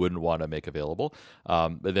you wouldn't want to make available.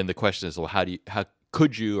 But then the question is, well, how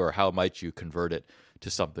could you or how might you convert it to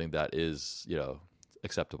something that is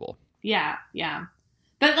acceptable? Yeah.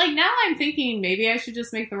 But like now I'm thinking maybe I should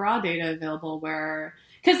just make the raw data available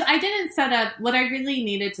because I didn't set up, what I really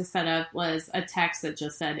needed to set up was a text that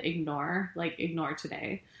just said ignore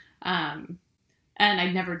today. And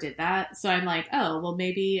I never did that. So I'm like, oh, well,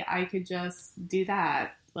 maybe I could just do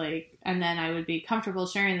that. Like, and then I would be comfortable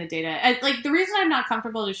sharing the data. And, like, the reason I'm not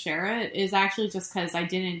comfortable to share it is actually just because I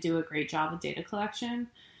didn't do a great job of data collection.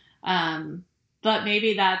 But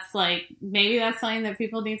maybe that's something that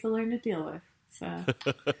people need to learn to deal with. So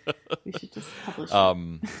we should just publish it.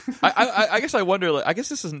 I guess I wonder. Like, I guess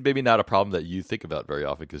this is maybe not a problem that you think about very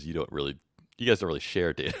often because you guys don't really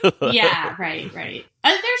share data. Yeah, right.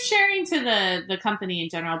 They're sharing to the company in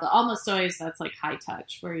general, but almost always that's like high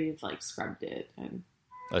touch where you've like scrubbed it. And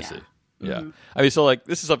I see. Yeah. Mm-hmm. I mean, so like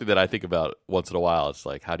this is something that I think about once in a while. It's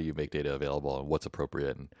like, how do you make data available and what's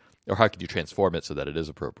appropriate, or how can you transform it so that it is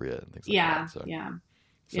appropriate and things like that. So.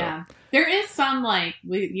 Yeah. There is some like,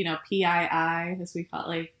 PII, as we call it,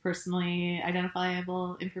 like personally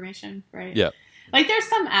identifiable information, right? Yeah. Like there's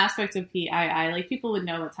some aspect of PII, like people would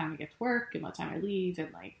know what time I get to work and what time I leave,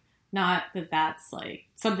 and like not that that's like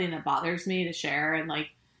something that bothers me to share. And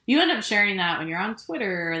like you end up sharing that when you're on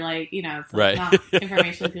Twitter, like, it's like right. not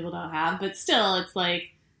information that people don't have, but still it's like,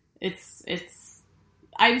 it's,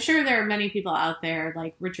 I'm sure there are many people out there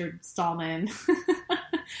like Richard Stallman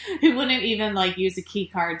who wouldn't even like use a key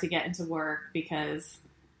card to get into work because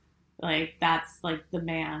like that's like the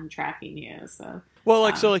man tracking you. So well,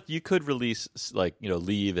 like so like you could release like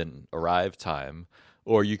leave and arrive time,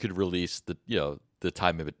 or you could release the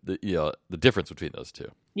time of it, the difference between those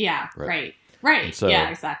two. Yeah, right. So, yeah,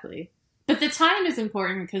 exactly. But the time is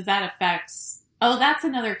important because that affects. Oh, that's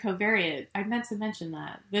another covariate. I meant to mention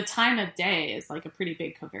that the time of day is like a pretty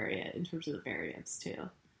big covariate in terms of the variance too.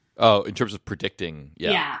 Oh, in terms of predicting,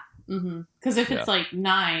 yeah. Yeah. Because if it's like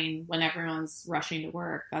 9 when everyone's rushing to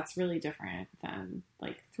work, that's really different than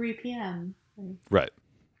like 3 p.m. Right.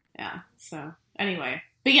 Yeah. So anyway,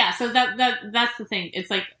 but yeah, so that's the thing. It's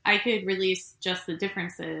like I could release just the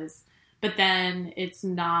differences, but then it's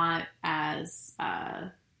not as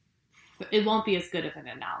it won't be as good of an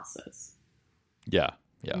analysis. Yeah.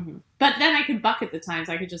 But then I could bucket the times.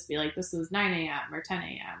 I could just be like, this was 9 a.m. or 10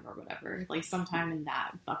 a.m. or whatever, like sometime in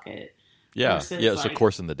that bucket. Yeah. Like, so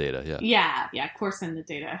course in the data. Yeah. Yeah. Course in the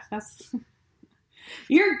data. That's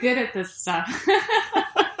you're good at this stuff.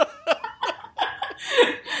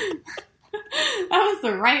 That was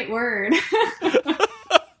the right word.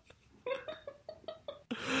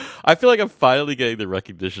 I feel like I'm finally getting the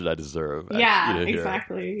recognition I deserve. Yeah,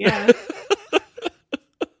 exactly. Yeah.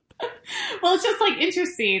 Well, it's just like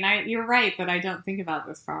interesting. You're right that I don't think about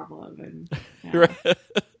this problem. And right.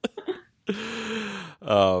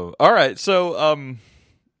 All right. So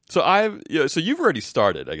so you've already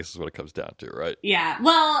started, I guess is what it comes down to, right? Yeah.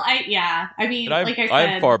 Well, I mean, like I said,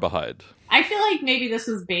 I'm far behind. I feel like maybe this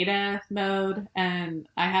was beta mode and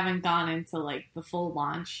I haven't gone into like the full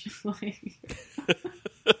launch.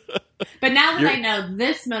 But now that I know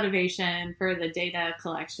this motivation for the data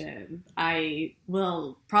collection, I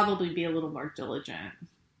will probably be a little more diligent.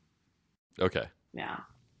 Okay. Yeah.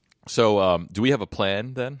 So, do we have a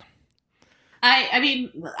plan then? I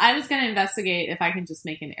mean, I was going to investigate if I can just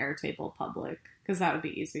make an Airtable public because that would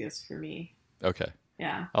be easiest for me. Okay.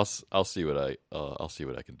 Yeah. I'll see what I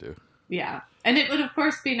can do. Yeah, and it would of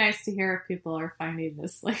course be nice to hear if people are finding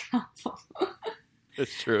this like helpful.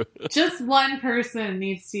 It's true. Just one person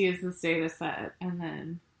needs to use this data set, and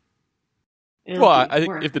then. I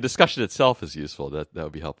think if the discussion itself is useful, that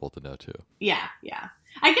would be helpful to know too. Yeah.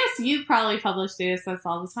 I guess you probably publish data sets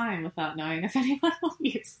all the time without knowing if anyone will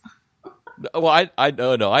use them. Well, I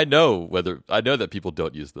know that people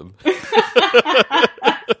don't use them.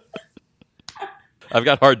 I've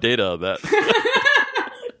got hard data on that.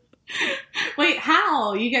 Wait,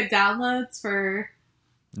 how? You get downloads for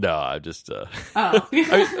No, I'm just Oh. I mean,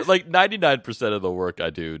 like 99% of the work I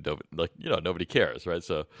do, nobody cares, right?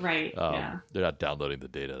 So Right. Yeah. they're not downloading the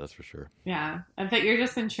data, that's for sure. Yeah. I bet you're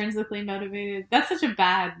just intrinsically motivated. That's such a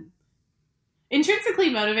bad. Intrinsically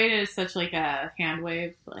motivated is such like a hand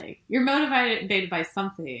wave. Like you're motivated by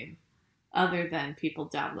something other than people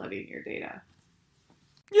downloading your data.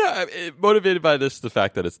 Yeah, motivated by the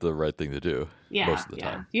fact that it's the right thing to do Yeah. most of the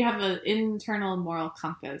Yeah. time. You have an internal moral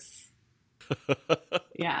compass.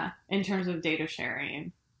 Yeah. In terms of data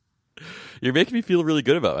sharing. You're making me feel really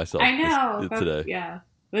good about myself. I know. Today. Yeah.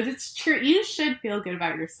 But it's true. You should feel good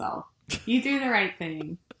about yourself. You do the right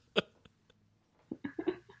thing.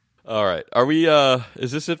 All right. Are we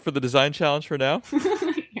is this it for the design challenge for now?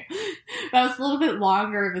 That was a little bit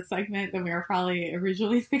longer of a segment than we were probably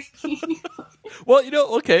originally thinking. Well,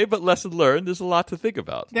 okay, but lesson learned. There's a lot to think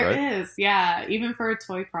about. There right? is, yeah. Even for a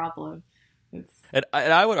toy problem. And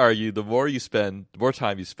I would argue the more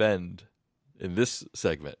time you spend in this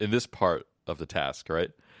segment, in this part of the task,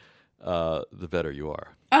 right? The better you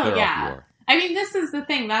are. Oh, better yeah. off you are. I mean, this is the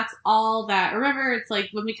thing. That's all that. Remember, it's like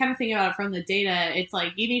when we kind of think about it from the data, it's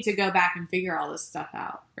like you need to go back and figure all this stuff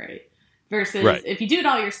out, right? Versus if you do it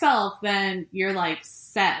all yourself, then you're like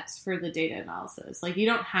set for the data analysis. Like you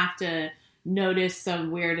don't have to notice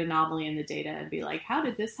some weird anomaly in the data and be like, how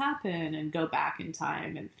did this happen? And go back in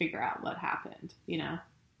time and figure out what happened,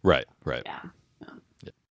 Right. Yeah.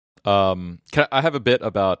 I have a bit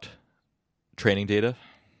about training data.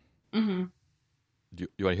 Mm-hmm. Do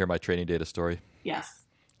you want to hear my training data story? Yes.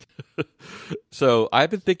 So I've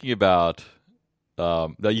been thinking about.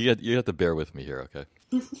 Now you have to bear with me here, okay?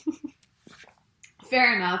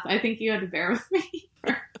 Fair enough. I think you had to bear with me.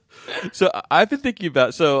 So I've been thinking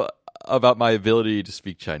about my ability to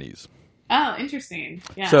speak Chinese. Oh, interesting.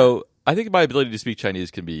 Yeah. So I think my ability to speak Chinese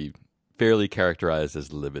can be fairly characterized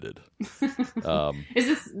as limited. Is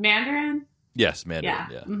this Mandarin? Yes, Mandarin.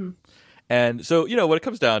 Yeah. Yeah. Mm-hmm. And so what it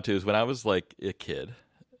comes down to is when I was like a kid,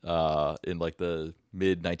 in like the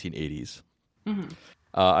mid 1980s, Mm-hmm.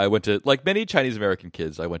 I went to, like many Chinese American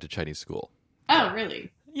kids, I went to Chinese school. Oh,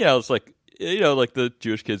 really? It's like like the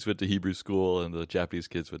Jewish kids went to Hebrew school and the Japanese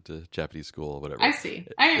kids went to Japanese school or whatever. I see.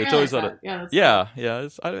 I didn't It's realize always that. yeah.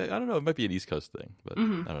 I don't know. It might be an East Coast thing, but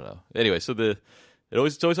Mm-hmm. I don't know. Anyway, so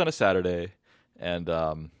it's always on a Saturday, and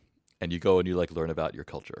you go and you like learn about your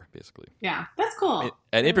culture basically. Yeah, that's cool.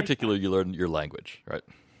 And in particular, you learn your language, right?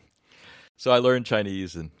 So I learned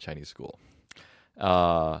Chinese in Chinese school,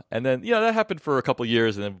 and then that happened for a couple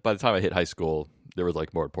years, and then by the time I hit high school, there were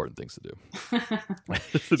like more important things to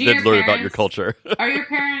do than learn about your culture. Are your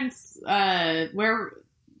parents where?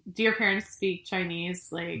 Do your parents speak Chinese?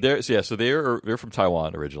 Like So they're from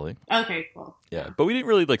Taiwan originally. Okay, cool. Yeah, but we didn't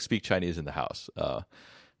really like speak Chinese in the house.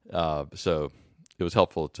 So it was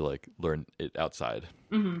helpful to like learn it outside.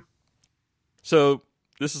 Mm-hmm. So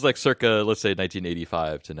this is like circa, let's say,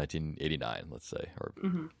 1985 to 1989, let's say, or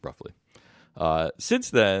roughly. Since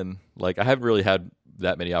then, like I haven't really had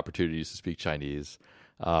that many opportunities to speak Chinese.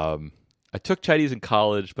 I took Chinese in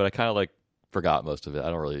college, but I kind of like forgot most of it.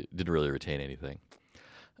 Didn't really retain anything.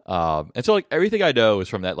 And so like everything I know is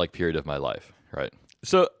from that like period of my life, right?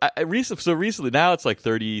 So recently, now it's like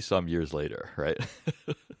 30 some years later, right?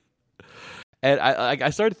 And I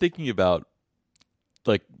started thinking about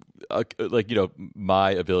like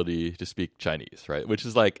my ability to speak Chinese, right? Which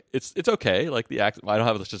is like it's okay, like the accent. I don't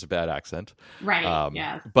have just a bad accent, right?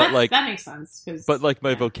 Yeah, but that makes sense. But like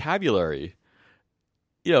my vocabulary,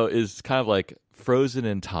 is kind of like frozen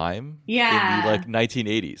in time. Yeah, in the like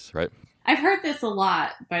 1980s, right? I've heard this a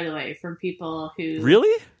lot, by the way, from people who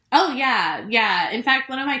really. Oh yeah. In fact,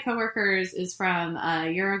 one of my coworkers is from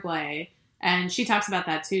Uruguay. And she talks about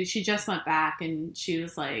that too. She just went back and she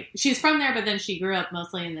was like, she's from there, but then she grew up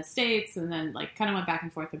mostly in the States and then like kind of went back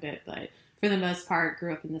and forth a bit, but for the most part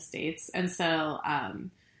grew up in the States. And so,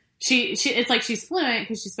 she it's like she's fluent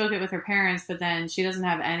because she spoke it with her parents, but then she doesn't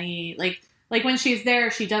have any, like when she's there,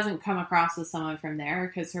 she doesn't come across as someone from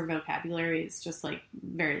there because her vocabulary is just like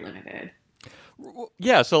very limited.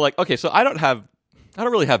 Yeah. So like, okay, so I don't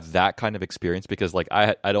really have that kind of experience because like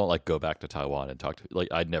I don't like go back to Taiwan and talk to, like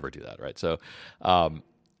I'd never do that, right? So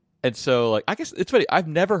and so like I guess it's funny, I've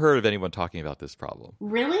never heard of anyone talking about this problem.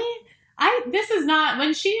 Really? This is not,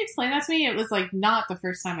 when she explained that to me, it was like not the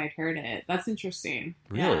first time I'd heard it. That's interesting.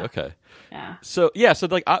 Really? Yeah. Okay. Yeah. So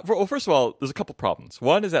like well, first of all, there's a couple problems.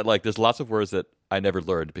 One is that like there's lots of words that I never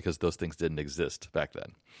learned because those things didn't exist back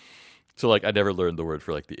then. So like I never learned the word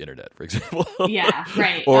for like the internet, for example. Yeah,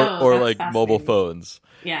 right. or like mobile phones.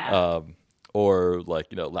 Yeah. Or like,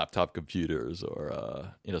 laptop computers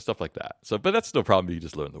or stuff like that. So but that's no problem, you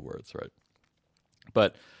just learn the words, right?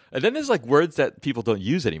 But and then there's like words that people don't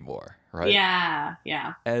use anymore, right? Yeah.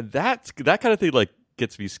 And that kind of thing like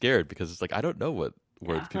gets me scared because it's like I don't know what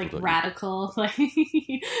words people like don't radical, like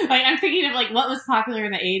I'm thinking of like what was popular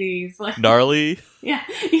in the 80s, like use. Gnarly. yeah,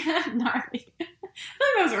 gnarly. I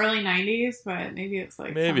think it was early 90s, but maybe it's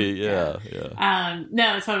like yeah.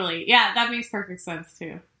 No, totally, yeah, that makes perfect sense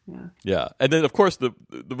too. Yeah, and then of course the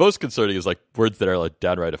most concerning is like words that are like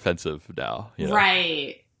downright offensive now. You know?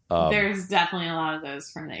 Right. There's definitely a lot of those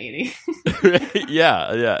from the 80s.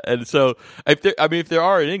 yeah, and so if there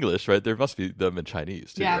are in English, right, there must be them in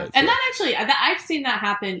Chinese too. Yeah, right? and that actually, I've seen that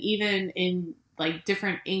happen even in like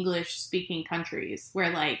different English-speaking countries,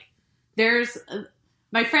 where like there's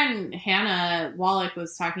my friend Hannah Wallach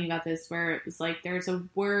was talking about this, where it was like there's a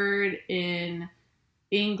word in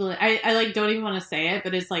English. I like don't even want to say it,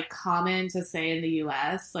 but it's like common to say in the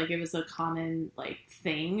U.S. Like it was a common like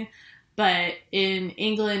thing. But in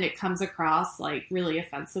England, it comes across like really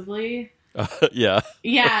offensively. Yeah.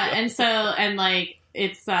 And so, and like,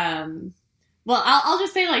 it's, well, I'll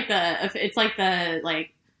just say like it's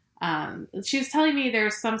like she was telling me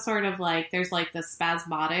there's some sort of like, there's like the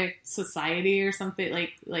spasmodic society or something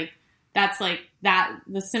like that's like that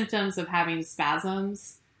the symptoms of having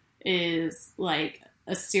spasms is like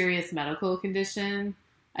a serious medical condition.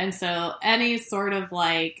 And so any sort of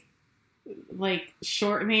like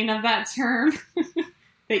shortening of that term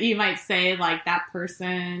that you might say like that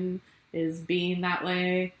person is being that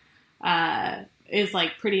way is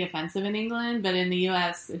like pretty offensive in England, but in the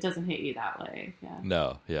US it doesn't hit you that way.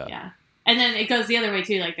 Yeah. And then it goes the other way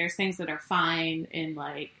too, like there's things that are fine in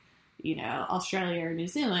like, you know, Australia or New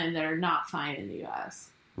Zealand that are not fine in the US.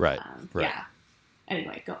 Right. Yeah.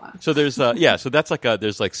 Anyway, go on. So there's so that's like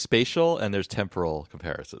there's like spatial and there's temporal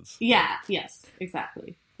comparisons. Yeah, yes,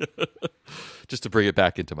 exactly. Just to bring it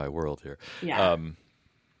back into my world here. Yeah.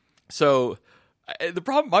 So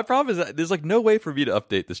my problem is that there's like no way for me to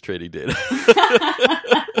update this training data.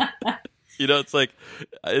 You know, it's like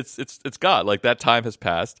it's gone. Like that time has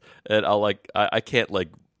passed, and I can't like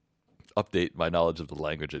update my knowledge of the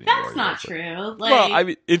language anymore. That's not true. Like, well, I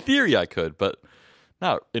mean, in theory I could, but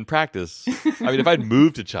not in practice. I mean, if I'd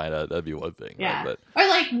moved to China, that'd be one thing. Yeah. Right? Or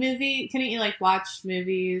like couldn't you like watch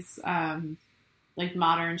movies, like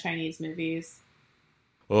modern Chinese movies?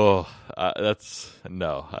 Oh, that's kind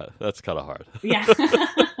of hard. Yeah.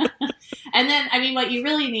 And then, I mean, what you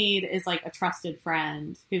really need is like a trusted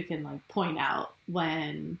friend who can like point out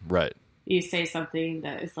when you say something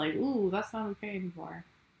that is like, ooh, that's not okay anymore.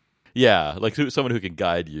 Yeah, like someone who can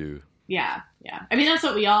guide you. Yeah. I mean, that's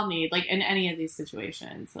what we all need, like in any of these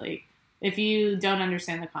situations. Like, if you don't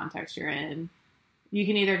understand the context you're in, you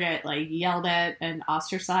can either get like yelled at and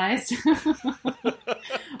ostracized,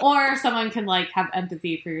 or someone can like have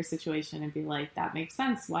empathy for your situation and be like, that makes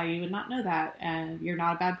sense why you would not know that, and you're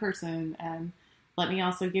not a bad person, and let me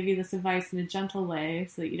also give you this advice in a gentle way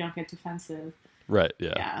so that you don't get defensive. Right.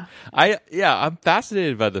 Yeah. I'm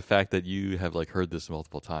fascinated by the fact that you have like heard this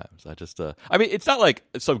multiple times. I mean, it's not like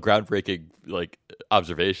some groundbreaking like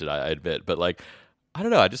observation, I admit, but like, I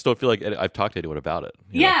don't know. I just don't feel like I've talked to anyone about it.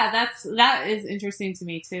 Yeah, that is interesting to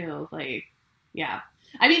me too. Like, yeah.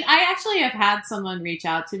 I mean, I actually have had someone reach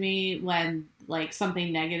out to me when like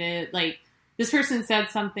something negative, like this person said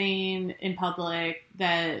something in public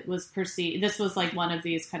that was perceived. This was like one of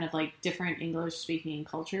these kind of like different English speaking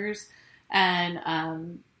cultures.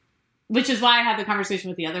 And, which is why I had the conversation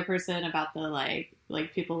with the other person about the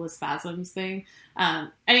like people with spasms thing.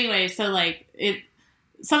 Anyway, so like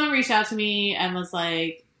someone reached out to me and was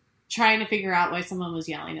like trying to figure out why someone was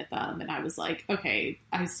yelling at them. And I was like, okay,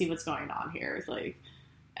 I see what's going on here. Like,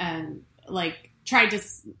 and like tried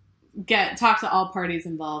to talk to all parties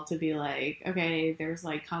involved to be like, okay, there's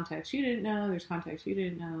like context you didn't know. There's context you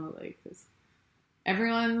didn't know. Like this,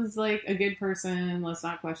 everyone's like a good person. Let's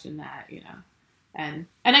not question that, you know? And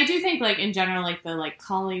I do think like in general, like the like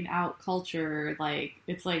calling out culture, like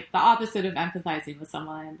it's like the opposite of empathizing with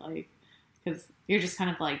someone, like, because you're just kind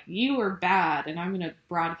of like, you were bad and I'm going to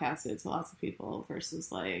broadcast it to lots of people,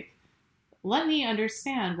 versus like, let me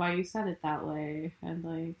understand why you said it that way. And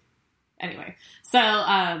like, anyway, so,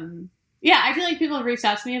 yeah, I feel like people have reached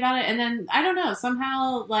out to me about it. And then I don't know,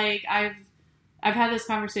 somehow like I've had this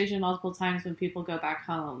conversation multiple times when people go back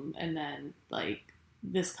home, and then like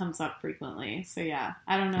this comes up frequently. So yeah,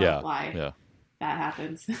 I don't know why that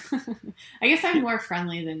happens. I guess I'm more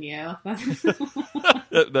friendly than you.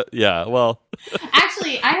 Yeah, well.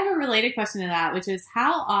 Actually, I have a related question to that, which is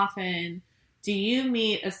how often do you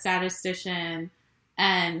meet a statistician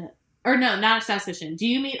or no, not a statistician. Do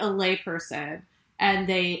you meet a lay person and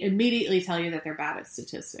they immediately tell you that they're bad at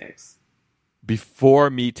statistics? before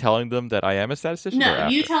me telling them that I am a statistician? No,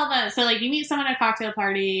 you tell them. So, like, you meet someone at a cocktail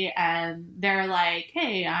party, and they're like,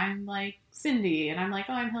 "Hey, I'm like Cindy," and I'm like,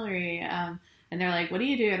 "Oh, I'm Hillary." And they're like, "What do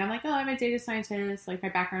you do?" And I'm like, "Oh, I'm a data scientist. Like, my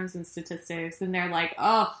background's in statistics." And they're like,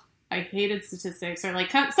 "Oh, I hated statistics," or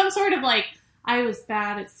like some sort of like, "I was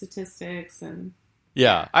bad at statistics." And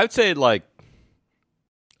yeah, I would say like,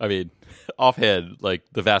 I mean, offhand, like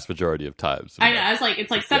the vast majority of times. I know. I was like, it's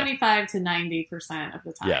like 75 to 90% of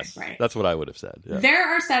the time. Yes, right? That's what I would have said. Yeah. There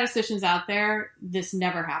are statisticians out there this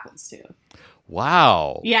never happens to.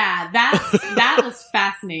 Wow. Yeah, that was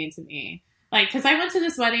fascinating to me. Like, because I went to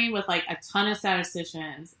this wedding with like a ton of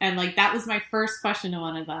statisticians, and like that was my first question to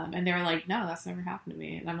one of them, and they were like, "No, that's never happened to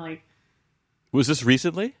me." And I'm like, "Was this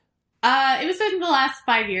recently?" It was in the last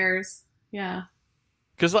 5 years. Yeah,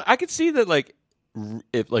 because like, I could see that like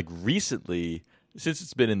if like recently, since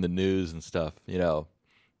it's been in the news and stuff, you know,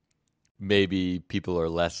 maybe people are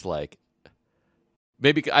less like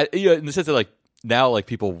maybe in the sense that like now like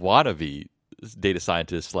people want to be data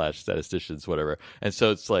scientists / statisticians, whatever, and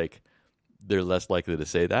so it's like they're less likely to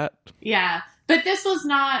say that. Yeah. But this was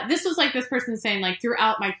like this person saying like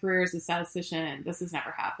throughout my career as a statistician, this has never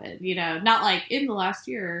happened, you know, not like in the last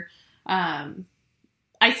year. I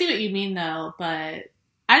see what you mean though, but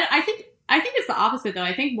I think it's the opposite though.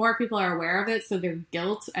 I think more people are aware of it. So their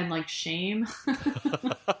guilt and like shame.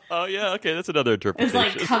 Oh yeah. Okay. That's another interpretation. Is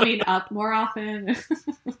like coming up more often.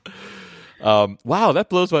 Wow, that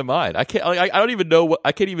blows my mind. I can't. I don't even know.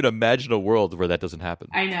 I can't even imagine a world where that doesn't happen.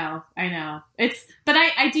 I know. But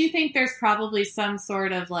I do think there's probably some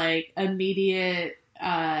sort of like immediate,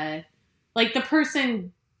 like the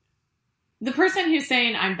person who's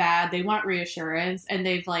saying I'm bad, they want reassurance, and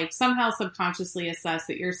they've like somehow subconsciously assessed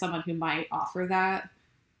that you're someone who might offer that.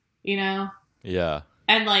 You know? Yeah.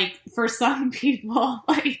 And like for some people,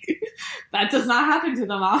 like that does not happen to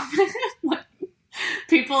them often. Like,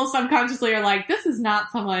 people subconsciously are like, this is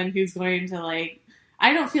not someone who's going to like,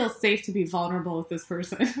 I don't feel safe to be vulnerable with this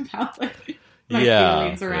person about like my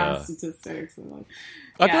feelings around statistics. And, like,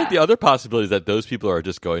 I feel like the other possibility is that those people are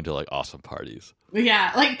just going to like awesome parties.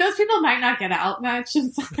 Yeah, like those people might not get out much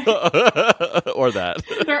inside. Or that.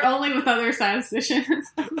 They're only with other statisticians.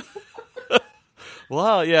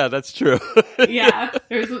 Well, yeah, that's true. Yeah,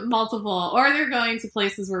 there's multiple. Or they're going to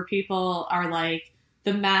places where people are like,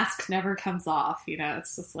 the mask never comes off, you know?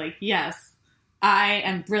 It's just like, yes, I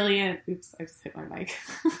am brilliant. Oops, I just hit my mic.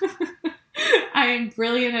 I am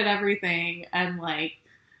brilliant at everything. And like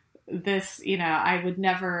this, you know, I would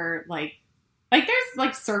never like there's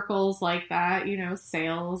like circles like that, you know,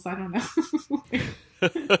 sales. I don't know.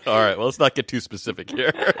 All right. Well, let's not get too specific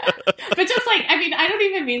here. But just like, I mean, I don't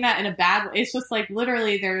even mean that in a bad way. It's just like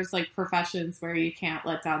literally there's like professions where you can't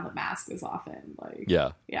let down the mask as often. Like,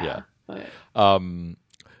 yeah. But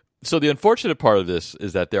so the unfortunate part of this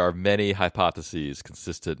is that there are many hypotheses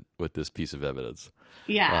consistent with this piece of evidence.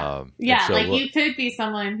 Yeah. So like you could be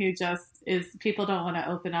someone who just is, people don't want to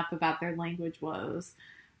open up about their language woes.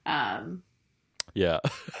 Yeah.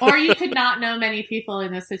 Or you could not know many people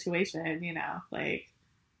in this situation, you know, like.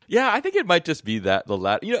 Yeah, I think it might just be that the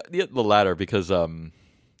latter, you know, the latter, because I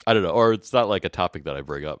don't know, or it's not like a topic that I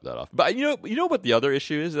bring up that often. But you know what the other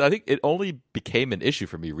issue is? I think it only became an issue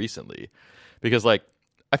for me recently, because like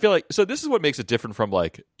I feel like, so this is what makes it different from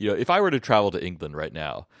like, you know, if I were to travel to England right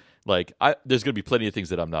now, like there's going to be plenty of things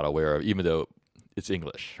that I'm not aware of, even though it's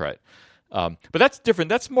English, right? But that's different.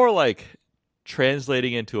 That's more like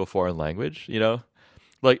translating into a foreign language, you know?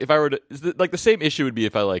 Like if I were to, like the same issue would be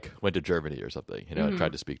if I like went to Germany or something, you know, and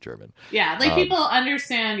tried to speak German. Yeah, like people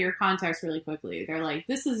understand your context really quickly. They're like,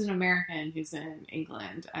 this is an American who's in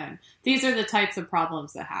England, and these are the types of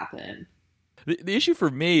problems that happen. The issue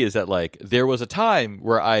for me is that like there was a time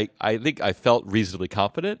where I think I felt reasonably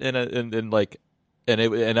confident and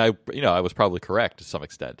I you know I was probably correct to some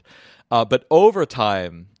extent, but over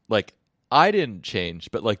time like I didn't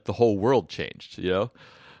change, but like the whole world changed, you know,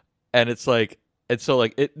 and it's like. And so,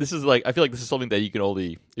 like, this is like, I feel like this is something that you can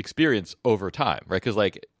only experience over time, right? Because,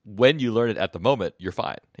 like, when you learn it at the moment, you're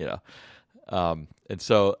fine, you know? And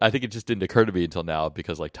so I think it just didn't occur to me until now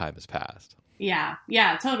because, like, time has passed. Yeah,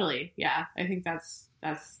 totally. Yeah, I think that's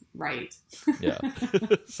right. Yeah.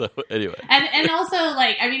 So, anyway. And also,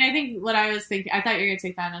 like, I mean, I think what I was thinking, I thought you were going to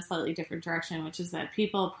take that in a slightly different direction, which is that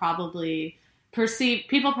people probably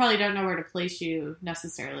don't know where to place you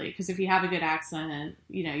necessarily, because if you have a good accent,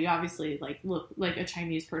 you know, you obviously like look like a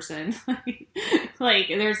Chinese person. Like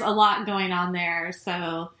there's a lot going on there,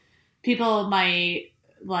 so people might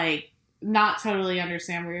like not totally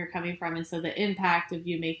understand where you're coming from, and so the impact of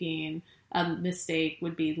you making a mistake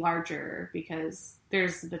would be larger because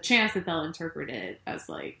there's the chance that they'll interpret it as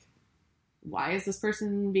like why is this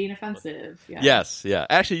person being offensive? Yeah. Yes, yeah.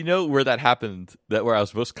 Actually, you know where that happened, that where I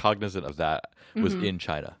was most cognizant of that was in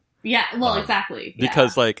China. Yeah, well, exactly. Yeah.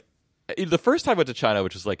 Because, like, the first time I went to China,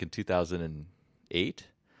 which was, like, in 2008,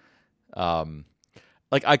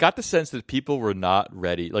 like, I got the sense that people were not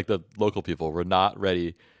ready, like, the local people were not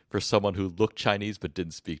ready for someone who looked Chinese but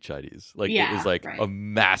didn't speak Chinese. Like, it was, like, a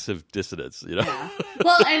massive dissonance, you know? Yeah.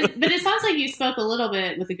 Well, but it sounds like you spoke a little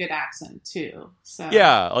bit with a good accent, too. So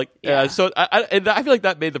yeah, like, so I feel like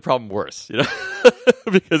that made the problem worse, you know?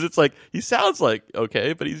 Because it's like, he sounds like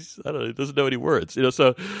okay, but he's, I don't know, he doesn't know any words, you know?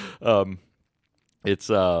 So, it's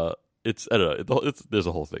I don't know. There's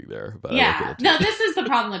a whole thing there. But yeah, no, this is the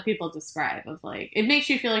problem that people describe of like it makes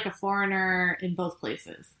you feel like a foreigner in both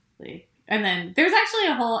places. Like, and then there's actually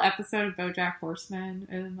a whole episode of BoJack Horseman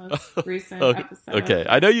in the most recent episode. Okay,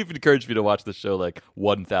 I know you've encouraged me to watch the show like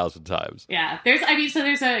 1,000 times. Yeah, there's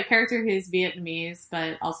a character who's Vietnamese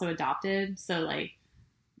but also adopted. So like,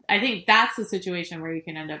 I think that's the situation where you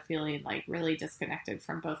can end up feeling like really disconnected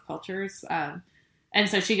from both cultures. And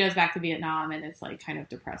so she goes back to Vietnam, and it's like kind of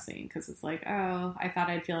depressing because it's like, oh, I thought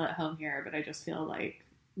I'd feel at home here, but I just feel like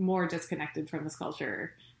more disconnected from this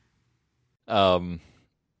culture.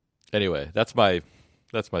 Anyway, that's my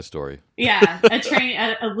story. Yeah,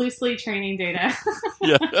 a loosely training Data.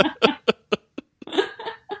 Yeah.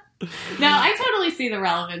 No, I totally see the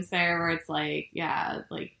relevance there, where it's like, yeah,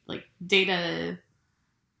 like Data.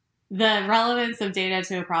 The relevance of Data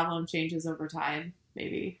to a problem changes over time,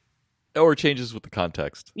 maybe. Or changes with the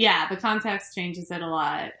context. Yeah, the context changes it a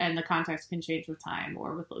lot, and the context can change with time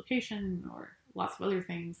or with location or lots of other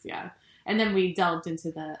things. Yeah. And then we delved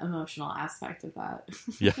into the emotional aspect of that.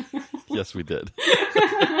 Yeah. Yes, we did.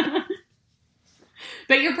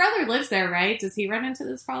 But your brother lives there, right? Does he run into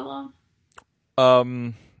this problem?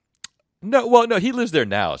 No, well, no, he lives there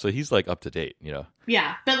now, so he's like up to date, you know.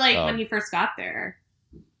 Yeah, but like when he first got there.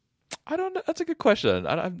 I don't know. That's a good question.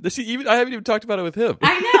 I haven't even talked about it with him.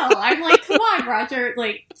 I know. I'm like, come on, Roger.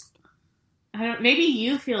 Like, maybe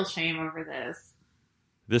you feel shame over this.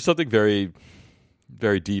 There's something very,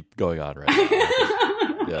 very deep going on right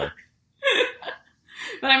now. Yeah.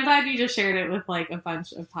 But I'm glad you just shared it with like a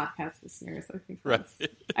bunch of podcast listeners. I think that's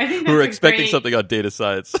who are expecting something on data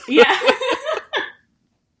science. Yeah.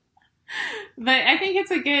 But I think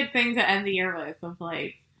it's a good thing to end the year with, of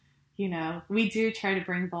like, you know, we do try to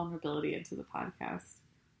bring vulnerability into the podcast.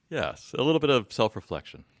 Yes, a little bit of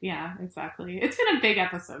self-reflection. Yeah, exactly. It's been a big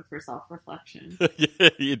episode for self-reflection. Yeah,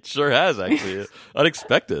 it sure has, actually.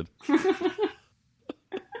 Unexpected.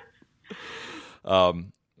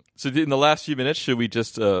 So in the last few minutes, should we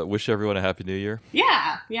just wish everyone a Happy New Year?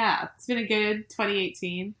 Yeah. It's been a good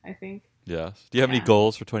 2018, I think. Yes. Do you have any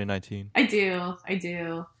goals for 2019? I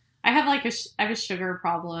do. I have like I have a sugar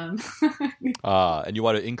problem. And you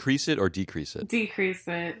want to increase it or decrease it? Decrease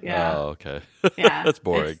it, yeah. Oh, okay. Yeah. That's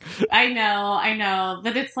boring. I know.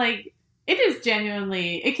 But it's like, it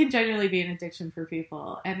can genuinely be an addiction for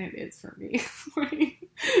people, and it is for me.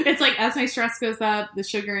 It's like, as my stress goes up, the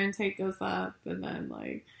sugar intake goes up, and then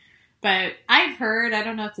like, but I've heard, I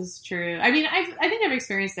don't know if this is true. I mean, I think I've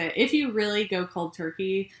experienced it. If you really go cold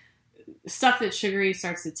turkey, stuff that's sugary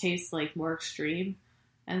starts to taste like more extreme.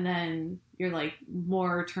 And then you're like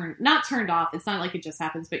more not turned off. It's not like it just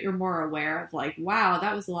happens, but you're more aware of like, wow,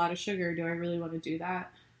 that was a lot of sugar. Do I really want to do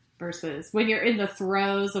that? Versus when you're in the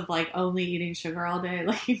throes of like only eating sugar all day,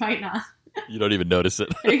 like you might not. You don't even notice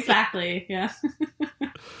it. Exactly. Yeah.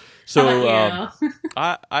 So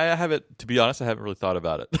I haven't, to be honest, I haven't really thought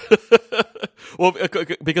about it. Well,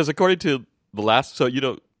 because according to the last, since you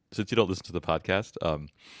don't listen to the podcast,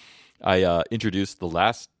 I introduced the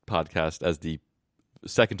last podcast as the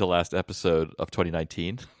second to last episode of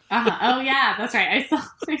 2019. Oh yeah, that's right. I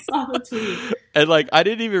saw the tweet. And like, I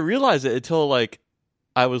didn't even realize it until like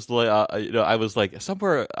I was like, I was like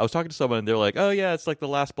somewhere. I was talking to someone, and they're like, "Oh yeah, it's like the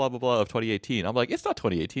last blah blah blah of 2018." I'm like, "It's not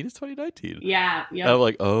 2018. It's 2019." Yeah. And I'm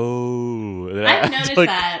like, "Oh." I've noticed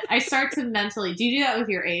that. I start to mentally. Do you do that with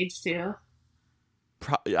your age too?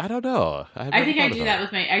 I don't know. I think I do that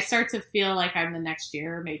with I start to feel like I'm the next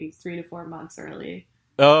year, maybe 3 to 4 months early.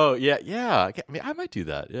 Oh yeah. I mean, I might do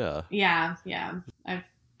that. Yeah. Yeah.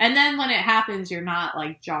 And then when it happens, you're not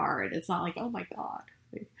like jarred. It's not like, oh my god.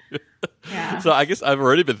 Yeah. So I guess I've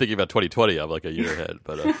already been thinking about 2020. I'm like a year ahead.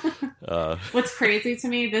 But what's crazy to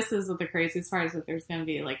me, this is what the craziest part is, that there's going to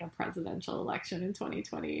be like a presidential election in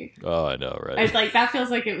 2020. Oh, I know, right? It's like, that feels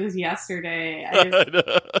like it was yesterday.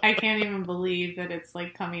 I can't even believe that it's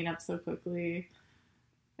like coming up so quickly.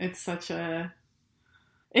 It's such a.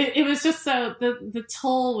 It was just so the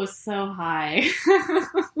toll was so high.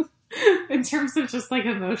 in terms of just like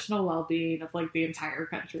emotional well-being of like the entire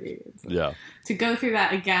country. Yeah. To go through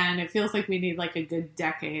that again, it feels like we need like a good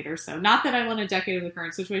decade or so. Not that I want a decade of the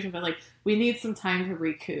current situation, but like we need some time to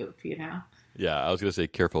recoup, you know? Yeah, I was going to say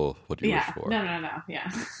careful what you wish for. No.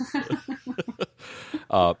 Yeah.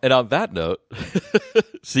 And on that note,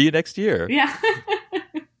 see you next year. Yeah.